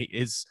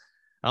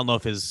don't know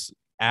if his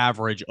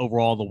average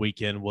overall on the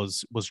weekend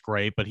was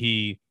great, but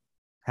he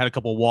had a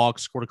couple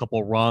walks, scored a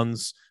couple of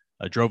runs.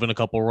 drove in a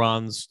couple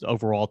runs.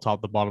 Overall,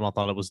 top to bottom, I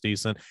thought it was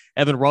decent.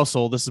 Evan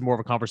Russell, this is more of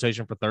a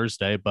conversation for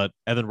Thursday, but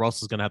Evan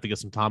Russell's going to have to get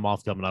some time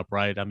off coming up,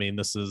 right? I mean,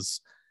 this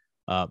is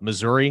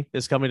Missouri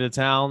is coming to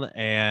town,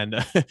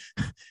 and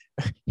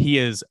he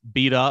is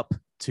beat up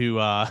to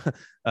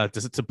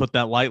put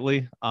that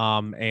lightly.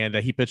 And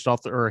he pitched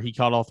he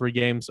caught all 3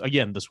 games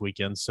again this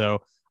weekend.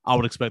 So I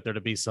would expect there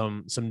to be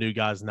some new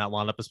guys in that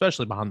lineup,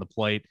 especially behind the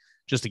plate,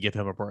 just to give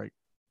him a break.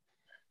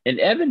 And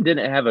Evan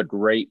didn't have a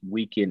great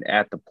weekend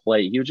at the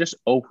plate. He was just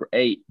 0 for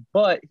 8,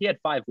 but he had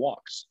 5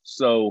 walks.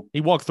 So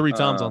he walked 3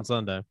 times on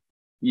Sunday.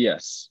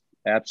 Yes,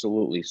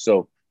 absolutely.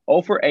 So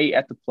 0 for 8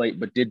 at the plate,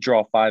 but did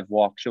draw 5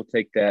 walks. She'll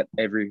take that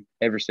every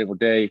single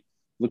day.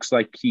 Looks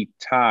like he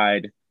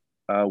tied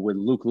with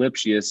Luke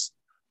Lipsius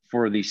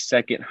for the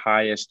second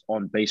highest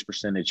on base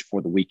percentage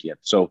for the weekend.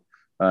 So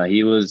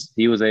he was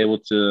able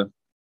to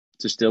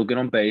still get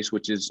on base,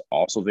 which is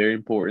also very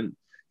important.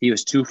 He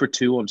was 2 for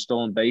 2 on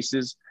stolen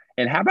bases.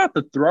 And how about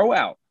the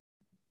throwout,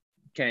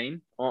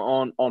 Cain?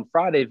 On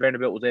Friday,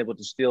 Vanderbilt was able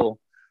to steal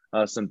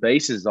some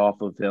bases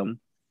off of him,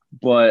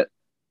 but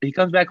he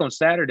comes back on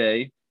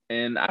Saturday,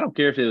 and I don't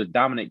care if it was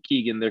Dominic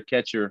Keegan, their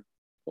catcher,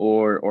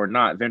 or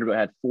not. Vanderbilt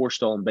had 4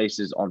 stolen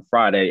bases on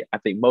Friday. I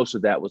think most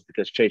of that was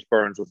because Chase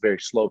Burns was very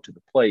slow to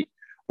the plate.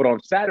 But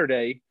on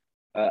Saturday,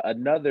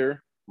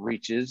 another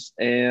reaches,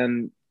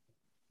 and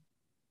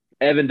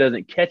Evan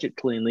doesn't catch it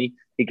cleanly.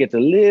 He gets a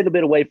little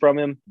bit away from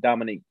him.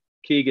 Dominic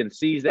Keegan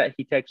sees that.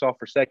 He takes off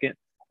for second.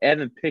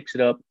 Evan picks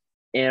it up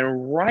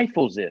and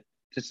rifles it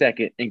to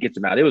second and gets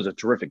him out. It was a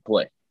terrific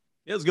play.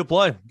 It was a good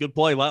play. Good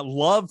play.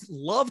 Love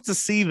to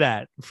see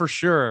that for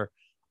sure.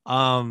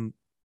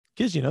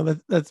 Because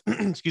that's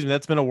excuse me,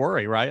 that's been a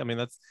worry, right? I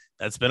mean,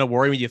 that's been a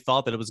worry when you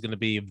thought that it was going to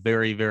be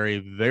very, very,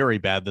 very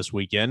bad this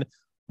weekend.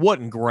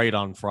 Wasn't great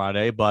on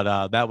Friday,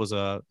 but that was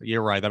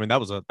you're right. I mean,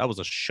 that was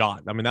a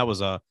shot. I mean, that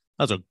was a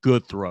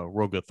good throw,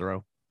 real good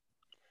throw.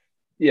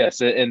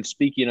 Yes, and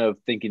speaking of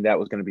thinking that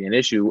was going to be an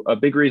issue, a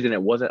big reason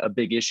it wasn't a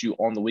big issue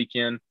on the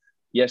weekend.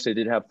 Yes, they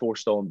did have 4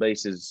 stolen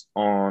bases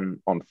on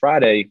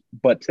Friday,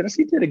 but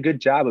Tennessee did a good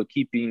job of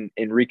keeping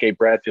Enrique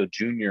Bradfield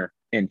Jr.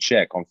 in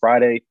check on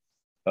Friday.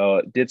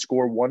 Did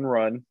score 1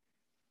 run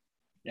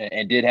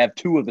and did have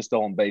 2 of the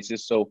stolen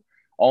bases, so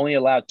only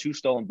allowed 2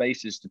 stolen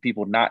bases to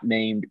people not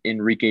named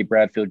Enrique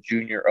Bradfield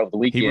Jr. of the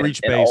weekend. He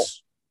reached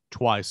base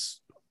twice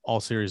all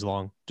series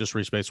long. Just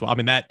reached base. I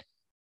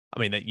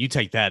mean that you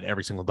take that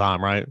every single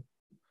time, right?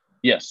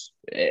 Yes,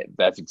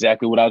 that's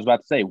exactly what I was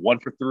about to say. 1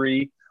 for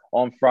 3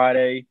 on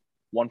Friday,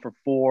 1 for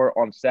 4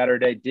 on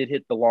Saturday. Did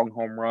hit the long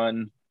home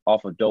run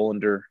off of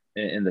Dolander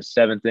in the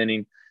 7th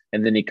inning,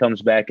 and then he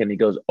comes back and he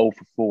goes 0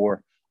 for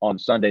 4 on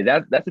Sunday.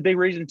 That's a big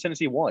reason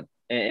Tennessee won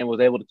and was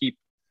able to keep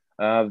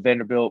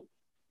Vanderbilt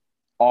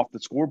off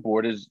the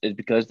scoreboard is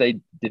because they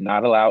did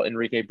not allow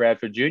Enrique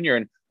Bradford Jr.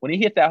 And when he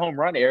hit that home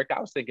run, Eric, I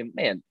was thinking,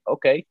 man,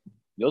 okay,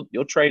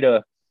 you'll trade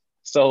a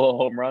solo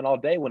home run all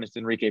day when it's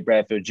Enrique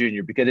Bradfield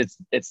Jr. because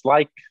it's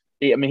like,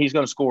 I mean, he's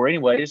going to score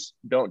anyways.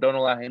 Don't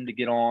allow him to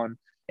get on,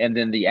 and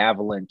then the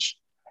avalanche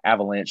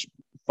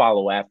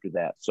follow after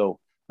that. So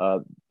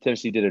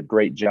Tennessee did a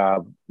great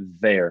job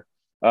there.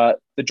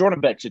 The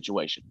Jordan Beck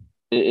situation,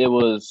 it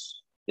was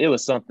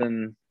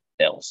something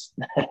else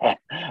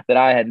that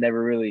I had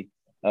never really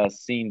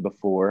seen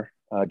before.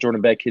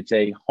 Jordan Beck hits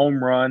a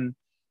home run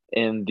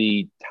in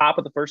the top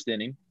of the 1st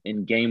inning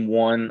in Game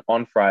 1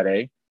 on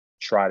Friday,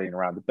 trotting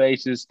around the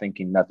bases,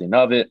 thinking nothing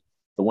of it.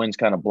 The wind's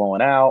kind of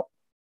blowing out.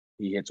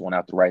 He hits one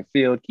out to right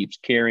field, keeps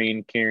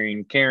carrying,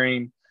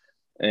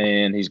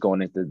 and he's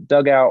going into the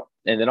dugout.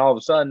 And then all of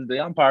a sudden,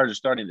 the umpires are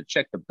starting to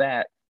check the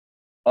bat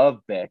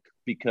of Beck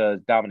because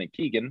Dominic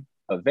Keegan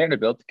of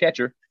Vanderbilt, the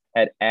catcher,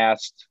 had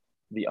asked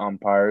the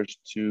umpires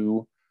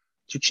to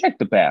check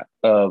the bat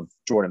of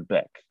Jordan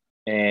Beck.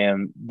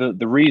 And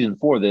the reason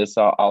for this,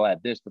 I'll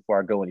add this before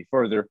I go any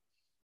further,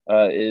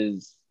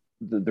 is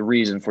the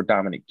reason for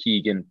Dominic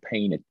Keegan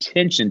paying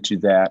attention to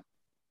that.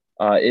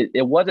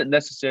 It wasn't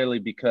necessarily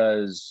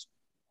because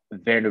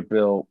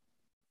Vanderbilt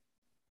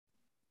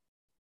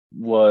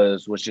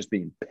was just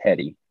being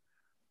petty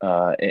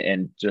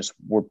and just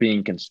were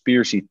being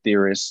conspiracy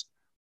theorists.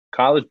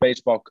 College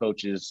baseball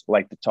coaches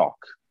like to talk,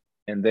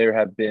 and there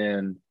have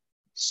been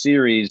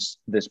series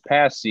this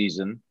past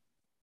season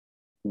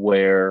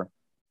where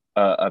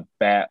a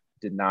bat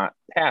did not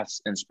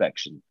pass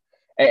inspection.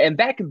 And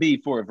that can be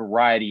for a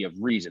variety of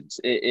reasons.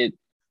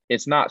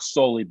 It's not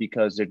solely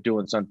because they're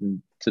doing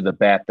something to the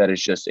bat that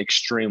is just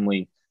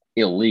extremely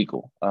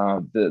illegal.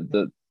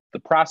 The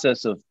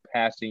process of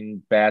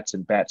passing bats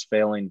and bats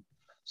failing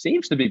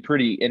seems to be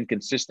pretty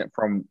inconsistent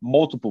from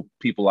multiple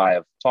people I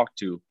have talked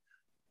to.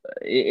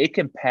 It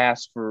can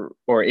pass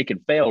or it can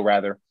fail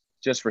rather,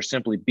 just for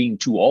simply being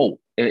too old.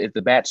 If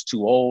the bat's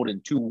too old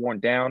and too worn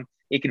down,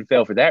 it can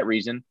fail for that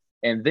reason.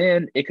 And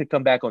then it could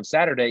come back on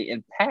Saturday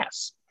and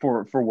pass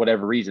for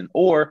whatever reason.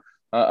 Or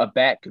a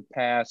bat could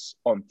pass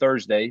on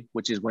Thursday,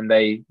 which is when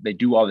they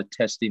do all the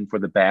testing for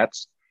the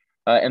bats.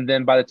 And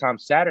then by the time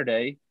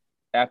Saturday,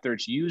 after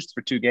it's used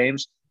for 2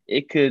 games,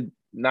 it could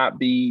not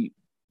be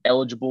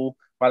eligible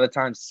by the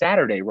time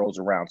Saturday rolls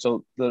around.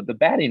 So the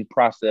batting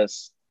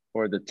process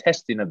or the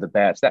testing of the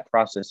bats, that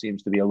process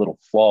seems to be a little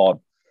flawed.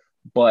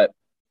 But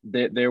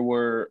there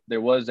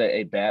was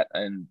a bat,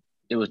 and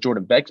it was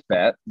Jordan Beck's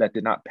bat that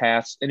did not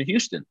pass in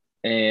Houston,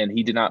 and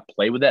he did not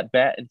play with that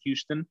bat in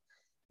Houston.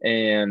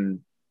 And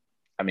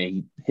I mean,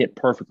 he hit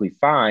perfectly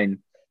fine.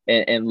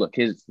 And look,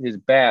 his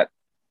bat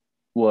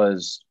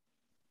was,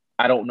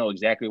 I don't know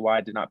exactly why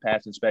it did not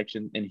pass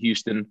inspection in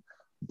Houston,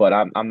 but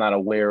I'm not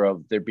aware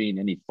of there being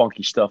any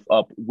funky stuff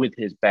up with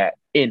his bat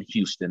in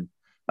Houston.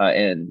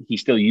 And he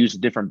still used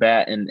a different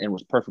bat and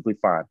was perfectly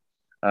fine.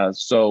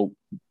 So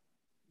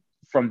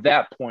from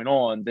that point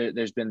on,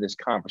 there's been this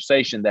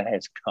conversation that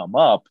has come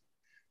up,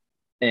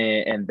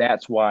 and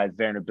that's why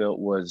Vanderbilt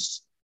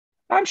was,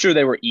 I'm sure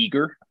they were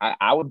eager.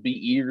 I would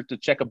be eager to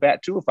check a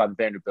bat too if I'm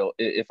Vanderbilt,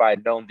 if I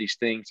had known these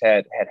things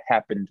had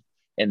happened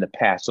in the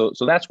past.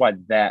 So that's why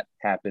that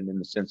happened, in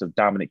the sense of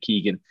Dominic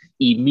Keegan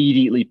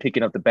immediately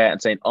picking up the bat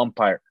and saying,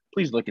 umpire,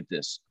 please look at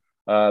this.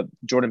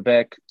 Jordan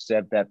Beck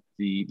said that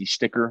the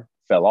sticker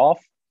fell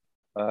off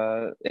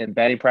in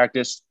batting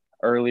practice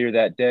earlier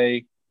that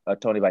day.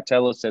 Tony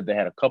Vitello said they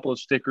had a couple of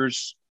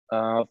stickers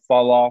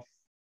fall off,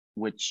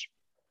 which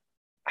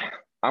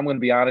I'm going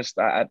to be honest,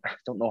 I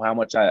don't know how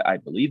much I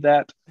believe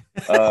that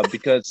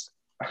because,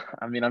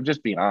 I mean, I'm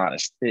just being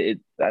honest. It's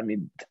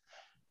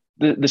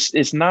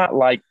not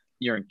like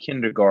you're in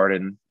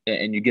kindergarten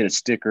and you get a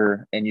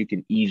sticker and you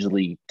can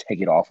easily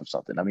take it off of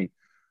something. I mean,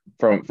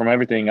 from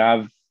everything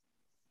I've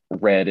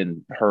read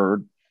and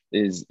heard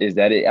is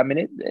that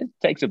it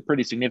takes a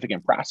pretty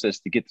significant process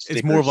to get the stickers.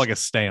 It's more of like a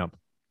stamp.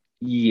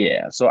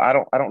 Yeah. So I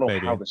don't know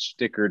Maybe how the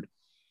sticker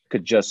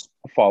could just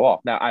fall off.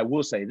 Now, I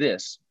will say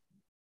this.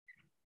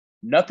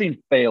 Nothing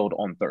failed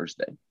on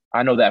Thursday.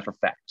 I know that for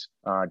fact.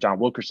 John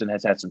Wilkerson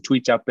has had some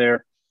tweets out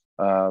there.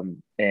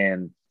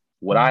 And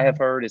what I have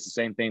heard is the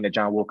same thing that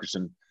John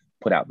Wilkerson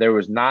put out. There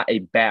was not a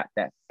bat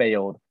that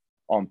failed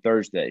on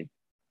Thursday.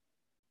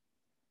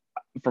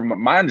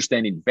 From my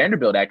understanding,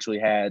 Vanderbilt actually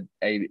had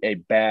a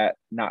bat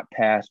not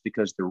pass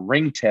because the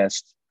ring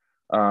test,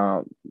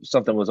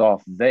 something was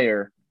off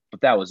there,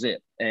 but that was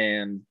it.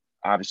 And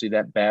obviously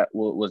that bat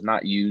was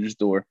not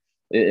used, or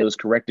it was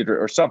corrected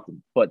or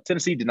something. But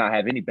Tennessee did not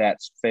have any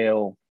bats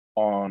fail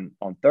on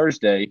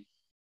Thursday.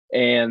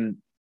 And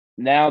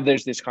now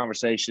there's this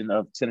conversation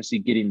of Tennessee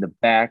getting the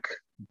bat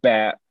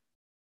back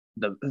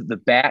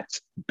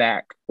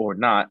or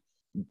not.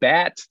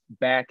 Bat,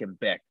 back, and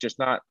Beck. Just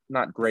not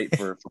great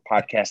for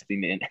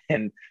podcasting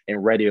and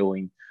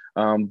radioing.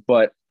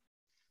 But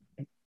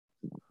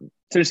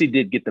Tennessee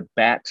did get the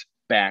bat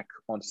back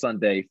on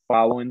Sunday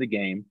following the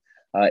game.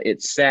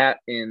 It sat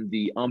in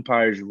the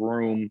umpire's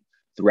room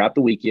throughout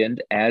the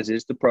weekend, as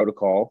is the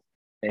protocol.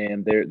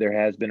 And there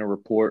has been a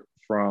report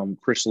from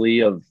Chris Lee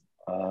of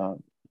the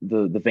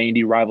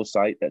Vandy rival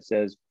site that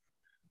says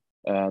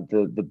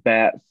the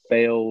bat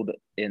failed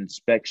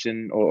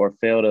inspection or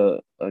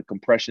failed a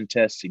compression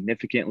test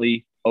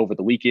significantly over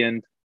the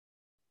weekend.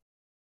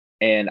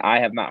 And I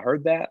have not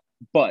heard that,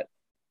 but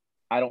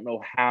I don't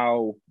know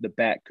how the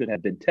bat could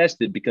have been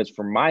tested, because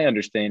from my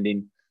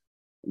understanding,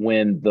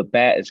 when the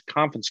bat is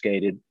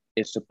confiscated,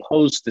 it's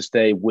supposed to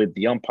stay with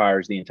the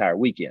umpires the entire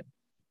weekend.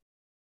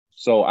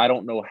 So I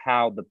don't know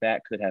how the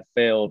bat could have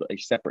failed a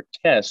separate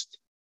test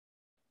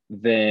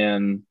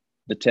than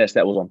the test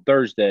that was on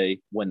Thursday,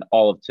 when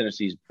all of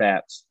Tennessee's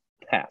bats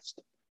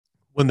passed.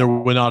 When there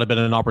would not have been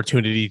an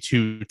opportunity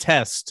to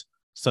test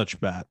such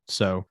bat.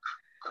 So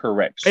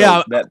correct. So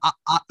yeah, that,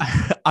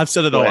 I've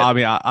said it all. I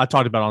mean, I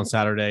talked about it on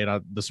Saturday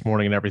and this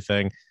morning and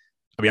everything.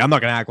 I mean, I'm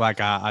not going to act like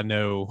I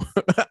know.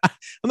 I'm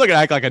not going to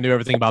act like I knew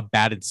everything about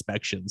bat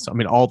inspections. I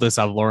mean, all this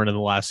I've learned in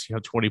the last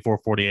 24,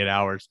 48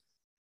 hours.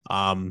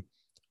 I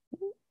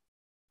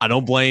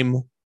don't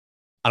blame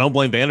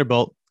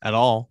Vanderbilt at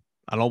all.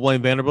 I don't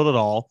blame Vanderbilt at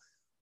all.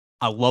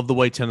 I love the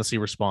way Tennessee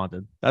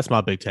responded. That's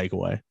my big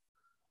takeaway.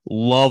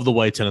 Love the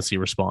way Tennessee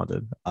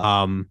responded.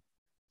 And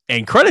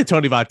credit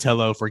Tony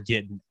Vitello for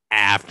getting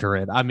after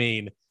it. I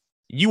mean,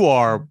 you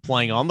are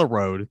playing on the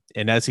road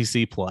in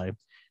SEC play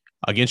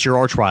against your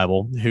arch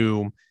rival,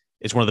 who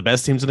is one of the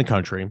best teams in the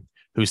country,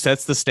 who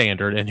sets the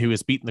standard and who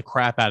has beaten the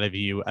crap out of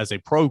you as a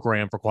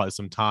program for quite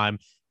some time.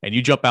 And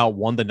you jump out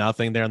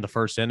 1-0 there in the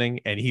first inning.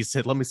 And he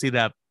said, let me see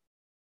that,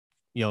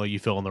 you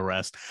fill in the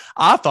rest.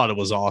 I thought it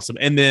was awesome.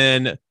 And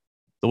then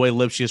the way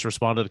Lipschitz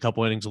responded a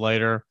couple innings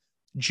later,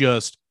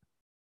 just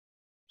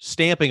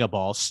stamping a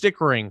ball,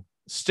 stickering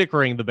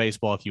the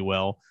baseball, if you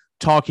will,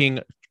 talking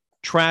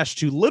trash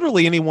to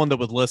literally anyone that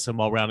would listen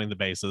while rounding the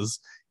bases,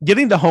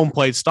 getting to home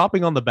plate,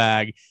 stopping on the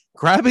bag,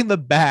 grabbing the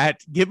bat,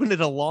 giving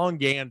it a long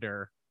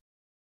gander.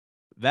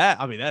 That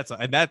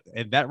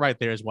right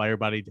there is why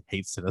everybody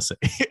hates Tennessee.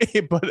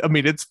 But I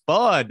mean, it's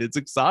fun, it's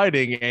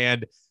exciting,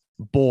 and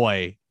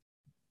boy,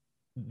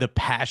 the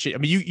passion. I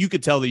mean, you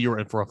could tell that you were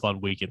in for a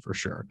fun weekend for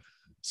sure.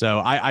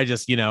 So I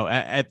just,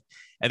 at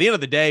the end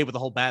of the day, with the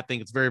whole bat thing,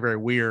 it's very, very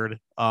weird.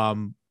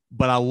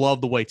 But I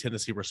love the way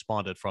Tennessee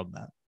responded from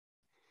that.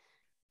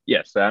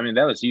 Yes, I mean,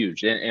 that was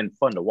huge and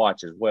fun to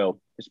watch as well,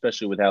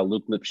 especially with how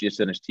Luke Lipschitz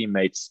and his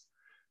teammates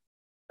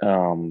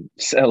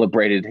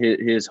celebrated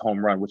his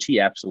home run, which he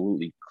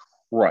absolutely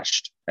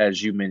crushed,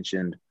 as you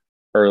mentioned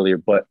earlier.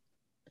 But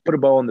to put a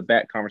bow on the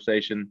bat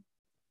conversation,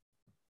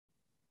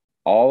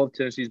 all of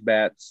Tennessee's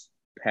bats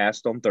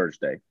passed on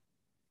Thursday.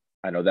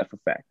 I know that for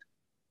a fact.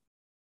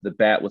 The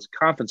bat was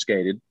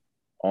confiscated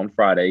on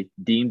Friday,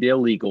 deemed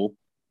illegal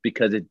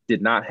because it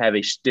did not have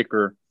a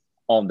sticker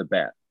on the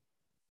bat.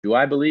 Do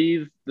I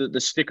believe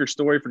the sticker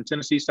story from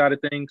Tennessee side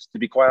of things? To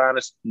be quite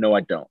honest, no,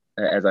 I don't.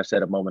 As I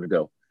said a moment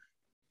ago,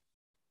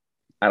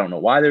 I don't know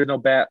why there's no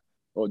bat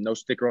or no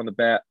sticker on the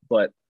bat,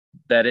 but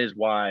that is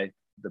why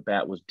the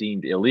bat was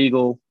deemed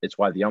illegal. It's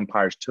why the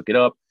umpires took it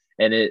up,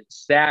 and it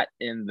sat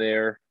in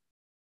their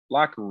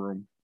locker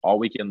room all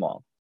weekend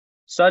long.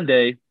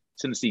 Sunday,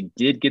 Tennessee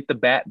did get the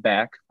bat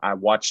back. I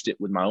watched it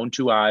with my own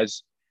two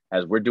eyes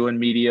as we're doing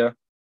media.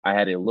 I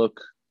had a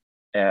look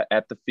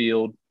at the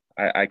field.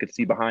 I could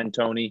see behind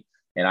Tony,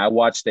 and I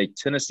watched a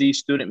Tennessee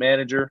student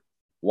manager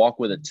walk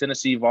with a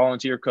Tennessee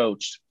volunteer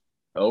coach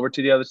over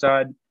to the other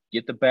side,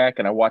 get the bat,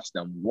 and I watched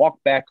them walk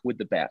back with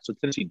the bat. So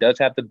Tennessee does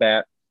have the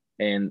bat,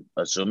 and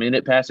assuming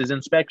it passes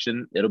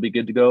inspection, it'll be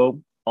good to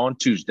go on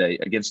Tuesday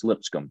against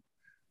Lipscomb.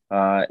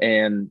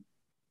 And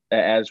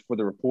as for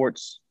the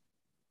reports,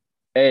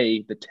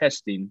 the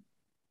testing,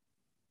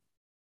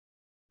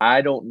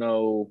 I don't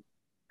know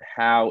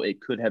how it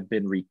could have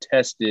been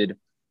retested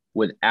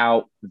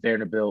without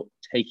Vanderbilt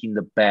taking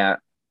the bat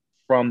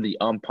from the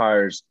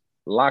umpire's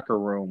locker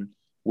room,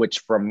 which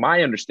from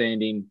my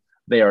understanding,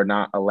 they are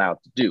not allowed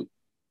to do.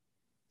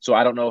 So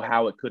I don't know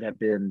how it could have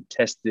been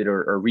tested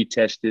or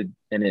retested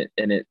and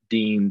it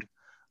deemed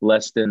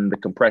less than the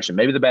compression.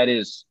 Maybe the bat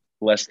is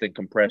less than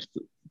compressed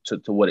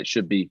to what it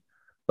should be.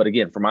 But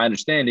again, from my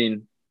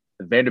understanding,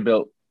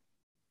 Vanderbilt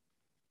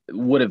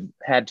would have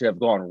had to have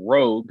gone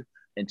rogue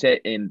and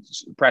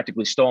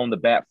practically stolen the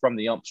bat from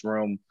the ump's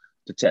room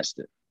to test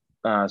it.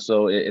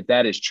 So if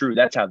that is true,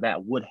 that's how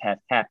that would have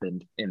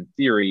happened in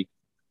theory.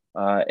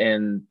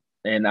 And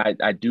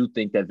I do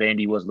think that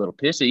Vandy was a little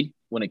pissy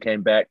when it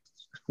came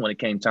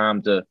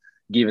time to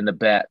giving the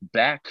bat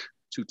back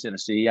to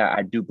Tennessee.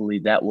 I do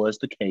believe that was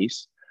the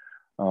case.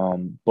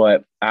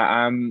 But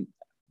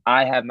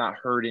I have not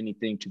heard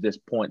anything to this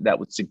point that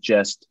would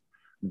suggest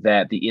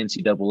that the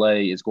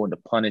NCAA is going to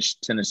punish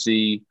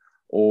Tennessee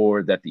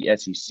or that the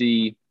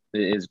SEC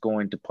is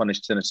going to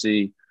punish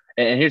Tennessee.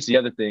 And here's the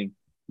other thing.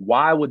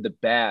 Why would the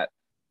bat,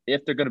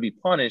 if they're going to be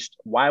punished,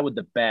 why would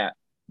the bat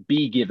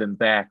be given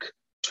back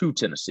to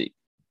Tennessee?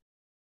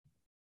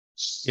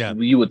 Yeah.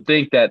 You would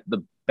think that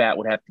the bat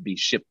would have to be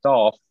shipped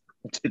off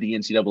to the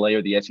NCAA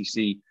or the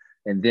SEC,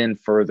 and then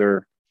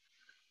further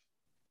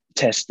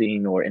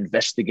testing or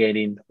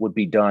investigating would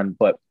be done.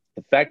 But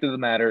the fact of the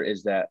matter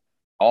is that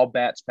all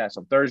bats passed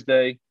on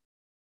Thursday.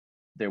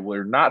 There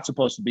were not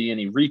supposed to be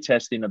any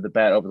retesting of the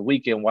bat over the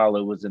weekend while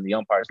it was in the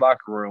umpire's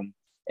locker room.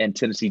 And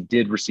Tennessee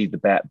did receive the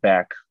bat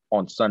back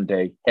on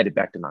Sunday, headed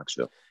back to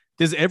Knoxville.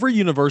 Does every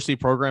university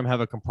program have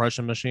a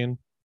compression machine?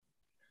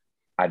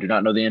 I do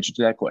not know the answer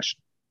to that question.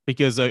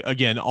 Because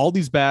again, all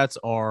these bats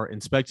are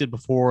inspected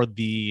before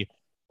the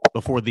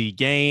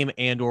game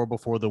and or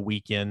before the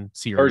weekend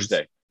series.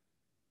 Thursday.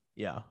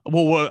 Yeah.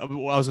 Well, I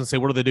was going to say,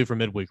 what do they do for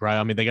midweek, right?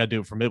 I mean, they got to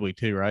do it for midweek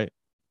too, right?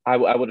 I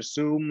would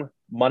assume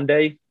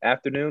Monday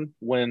afternoon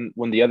when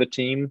the other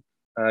team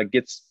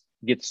gets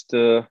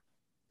to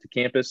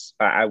campus.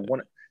 I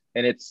want,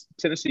 and it's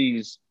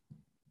Tennessee's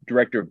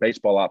director of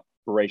baseball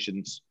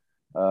operations,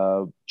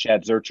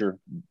 Chad Zurcher,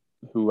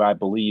 who I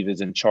believe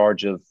is in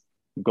charge of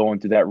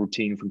going through that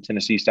routine from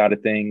Tennessee side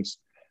of things.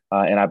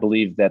 And I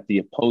believe that the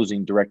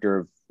opposing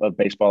director of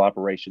baseball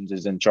operations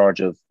is in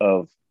charge of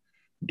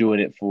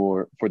doing it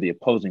for the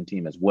opposing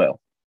team as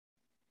well.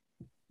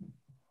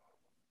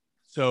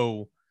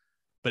 So,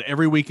 but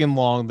every weekend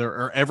long there,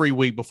 or every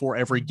week before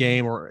every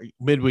game or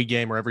midweek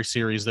game or every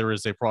series, there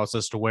is a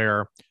process to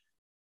where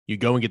you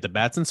go and get the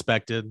bats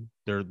inspected.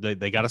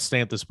 They got a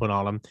stamp that's put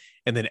on them.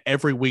 And then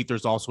every week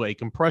there's also a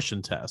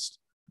compression test.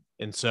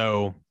 And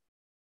so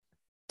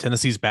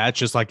Tennessee's bats,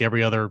 just like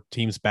every other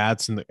team's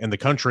bats in the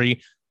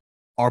country,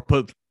 are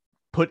put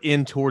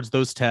in towards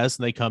those tests,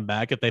 and they come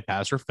back if they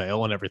pass or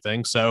fail and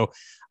everything. So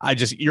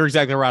you're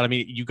exactly right. I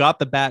mean, you got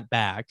the bat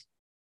back.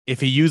 If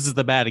he uses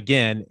the bat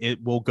again,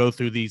 it will go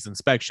through these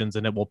inspections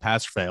and it will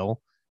pass or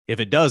fail.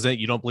 If it doesn't,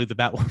 you don't believe the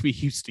bat will be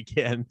used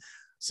again.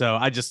 So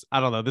I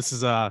don't know. This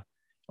is a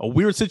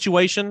weird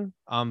situation,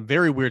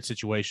 very weird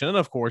situation. And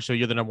of course, so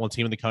you're the number one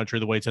team in the country.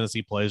 The way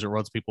Tennessee plays, it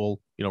runs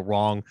people,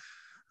 wrong,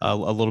 a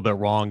little bit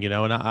wrong,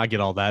 and I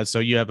get all that. So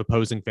you have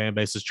opposing fan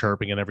bases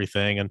chirping and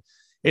everything, and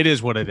it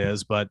is what it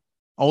is. But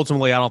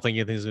ultimately, I don't think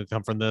anything's going to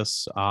come from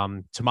this.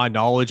 To my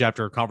knowledge,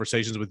 after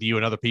conversations with you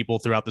and other people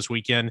throughout this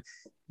weekend,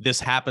 this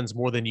happens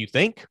more than you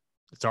think.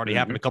 It's already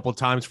happened a couple of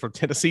times for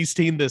Tennessee's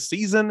team this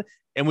season,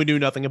 and we knew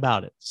nothing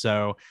about it.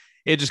 So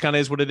it just kind of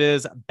is what it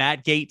is.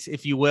 Batgate,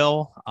 if you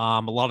will. A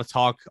lot of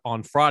talk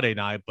on Friday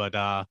night,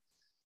 but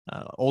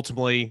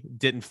ultimately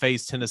didn't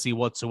face Tennessee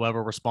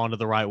whatsoever, responded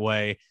the right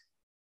way,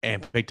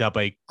 and picked up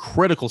a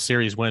critical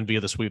series win via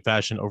the sweep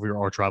fashion over your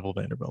arch rival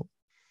Vanderbilt.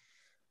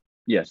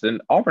 Yes,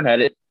 and Auburn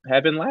had it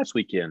happen last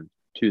weekend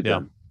to Yeah.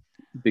 them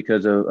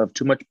because of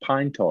too much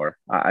pine tar.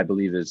 I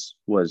believe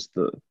was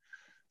the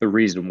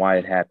reason why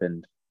it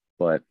happened.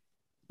 But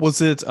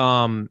Was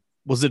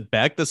it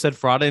Beck that said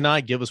Friday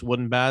night, give us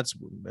wooden bats?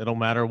 It don't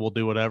matter, we'll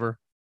do whatever.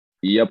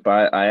 yep,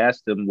 I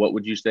asked him, what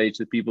would you say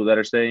to people that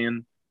are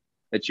saying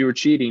that you were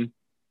cheating?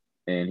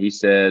 And he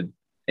said,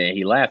 and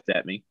he laughed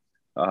at me.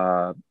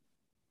 Uh,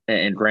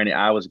 and granted,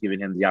 I was giving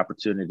him the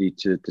opportunity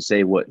to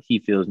say what he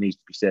feels needs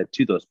to be said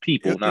to those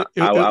people. I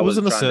Was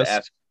wasn't an trying to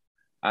assist.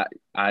 ask.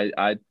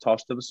 I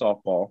tossed him a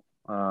softball.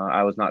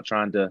 I was not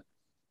trying to.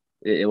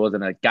 It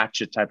wasn't a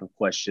gotcha type of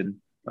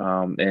question.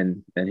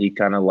 And he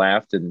kind of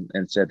laughed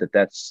and said that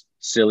that's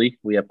silly.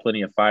 We have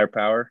plenty of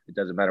firepower. It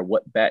doesn't matter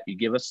what bat you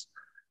give us.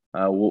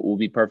 We'll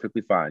be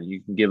perfectly fine.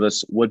 You can give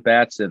us wood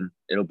bats and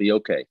it'll be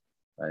okay.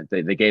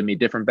 They gave me a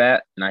different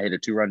bat, and I hit a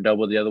 2-run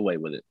double the other way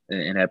with it,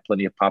 and had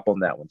plenty of pop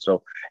on that one.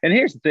 So, and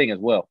here's the thing as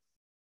well: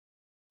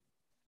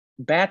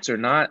 bats are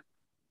not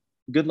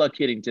good luck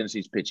hitting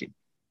Tennessee's pitching.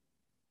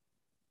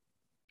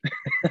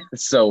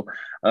 So,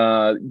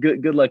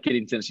 good luck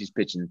hitting Tennessee's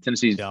pitching.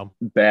 Tennessee's Yeah.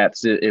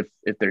 bats, if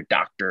they're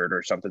doctored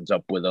or something's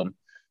up with them,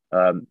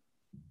 um,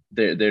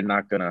 they're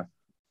not gonna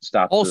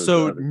stop.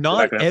 Also, They're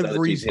not gonna have the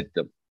other teams hit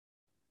them.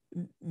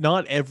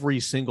 not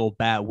every single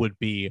bat would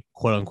be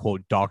quote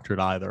unquote doctored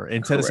either.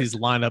 And Correct. Tennessee's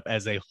lineup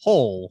as a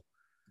whole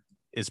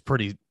is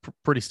pretty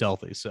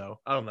stealthy. So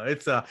I don't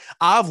know.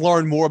 I've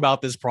learned more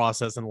about this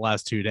process in the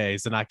last 2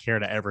 days than I care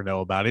to ever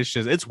know about.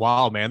 It's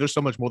wild, man. There's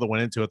so much more that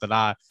went into it than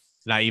I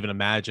even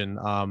imagine.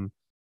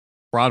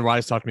 Brian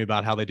Rice talked to me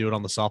about how they do it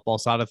on the softball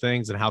side of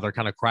things and how they're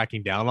kind of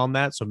cracking down on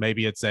that. So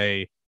maybe it's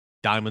a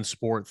diamond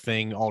sport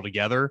thing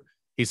altogether.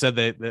 He said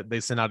that they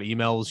send out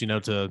emails,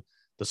 to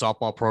the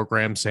softball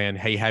program saying,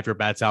 hey, have your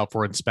bats out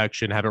for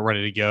inspection, have it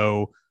ready to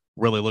go,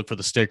 really look for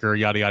the sticker,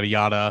 yada, yada,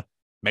 yada.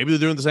 Maybe they're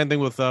doing the same thing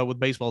with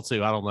baseball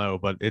too. I don't know,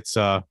 but it's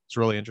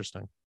really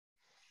interesting.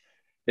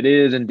 It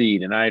is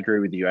indeed, and I agree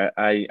with you.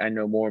 I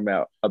know more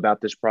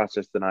about this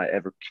process than I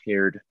ever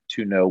cared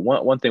to know.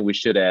 One thing we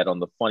should add on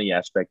the funny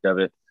aspect of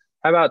it: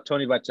 how about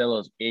Tony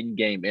Vitello's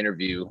in-game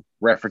interview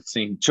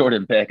referencing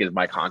Jordan Beck as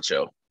Mike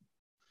Honcho?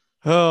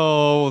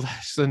 Oh,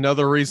 that's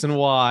another reason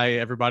why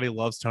everybody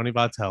loves Tony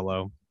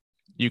Vitello.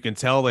 You can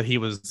tell that he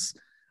was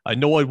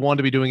annoyed, one,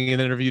 to be doing an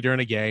interview during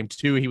a game.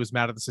 Two, he was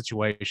mad at the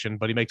situation,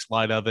 but he makes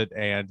light of it.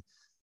 And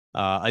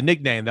a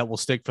nickname that will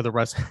stick for the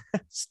rest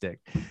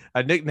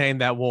a nickname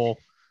that will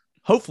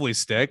hopefully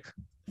stick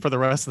for the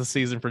rest of the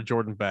season for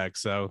Jordan Beck.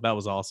 So that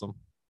was awesome.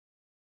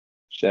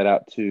 Shout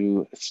out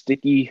to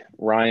Sticky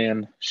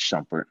Ryan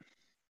Shumpert.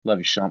 Love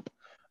you, Shump.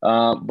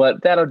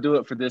 But that'll do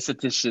it for this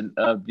edition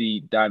of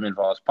the Diamond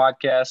Vols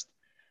podcast.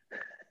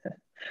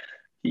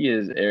 He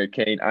is Eric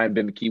Cain. I'm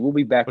Ben McKee. We'll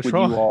be back with you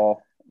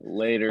all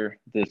later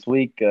this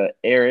week.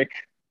 Eric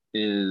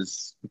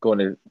is going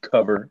to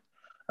cover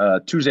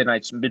Tuesday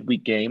night's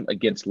midweek game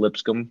against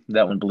Lipscomb.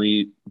 That one,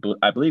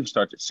 I believe,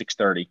 starts at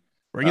 6:30.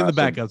 Bring in the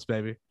backups,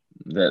 baby.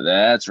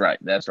 That's right.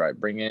 That's right.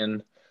 Bring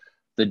in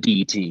the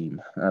D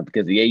team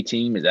because the A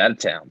team is out of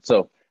town.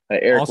 So,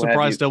 Eric, Austin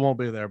Price still won't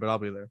be there, but I'll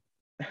be there.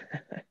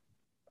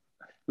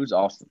 Who's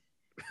Austin?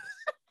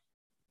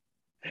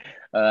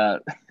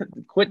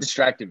 Quit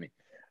distracting me.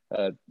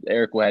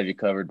 Eric will have you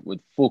covered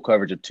with full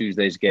coverage of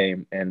Tuesday's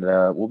game, and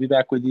we'll be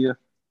back with you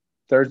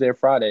Thursday or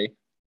Friday.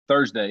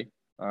 Thursday,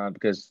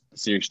 because the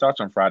series starts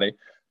on Friday,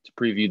 to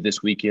preview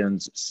this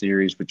weekend's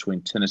series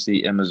between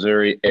Tennessee and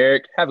Missouri.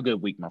 Eric, have a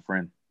good week, my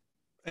friend.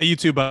 Hey, you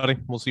too, buddy.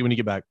 We'll see you when you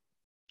get back.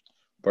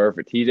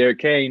 Perfect. He's Eric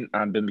Cain.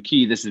 I'm Ben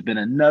McKee. This has been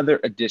another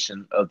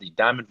edition of the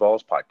Diamond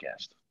Vols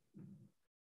podcast.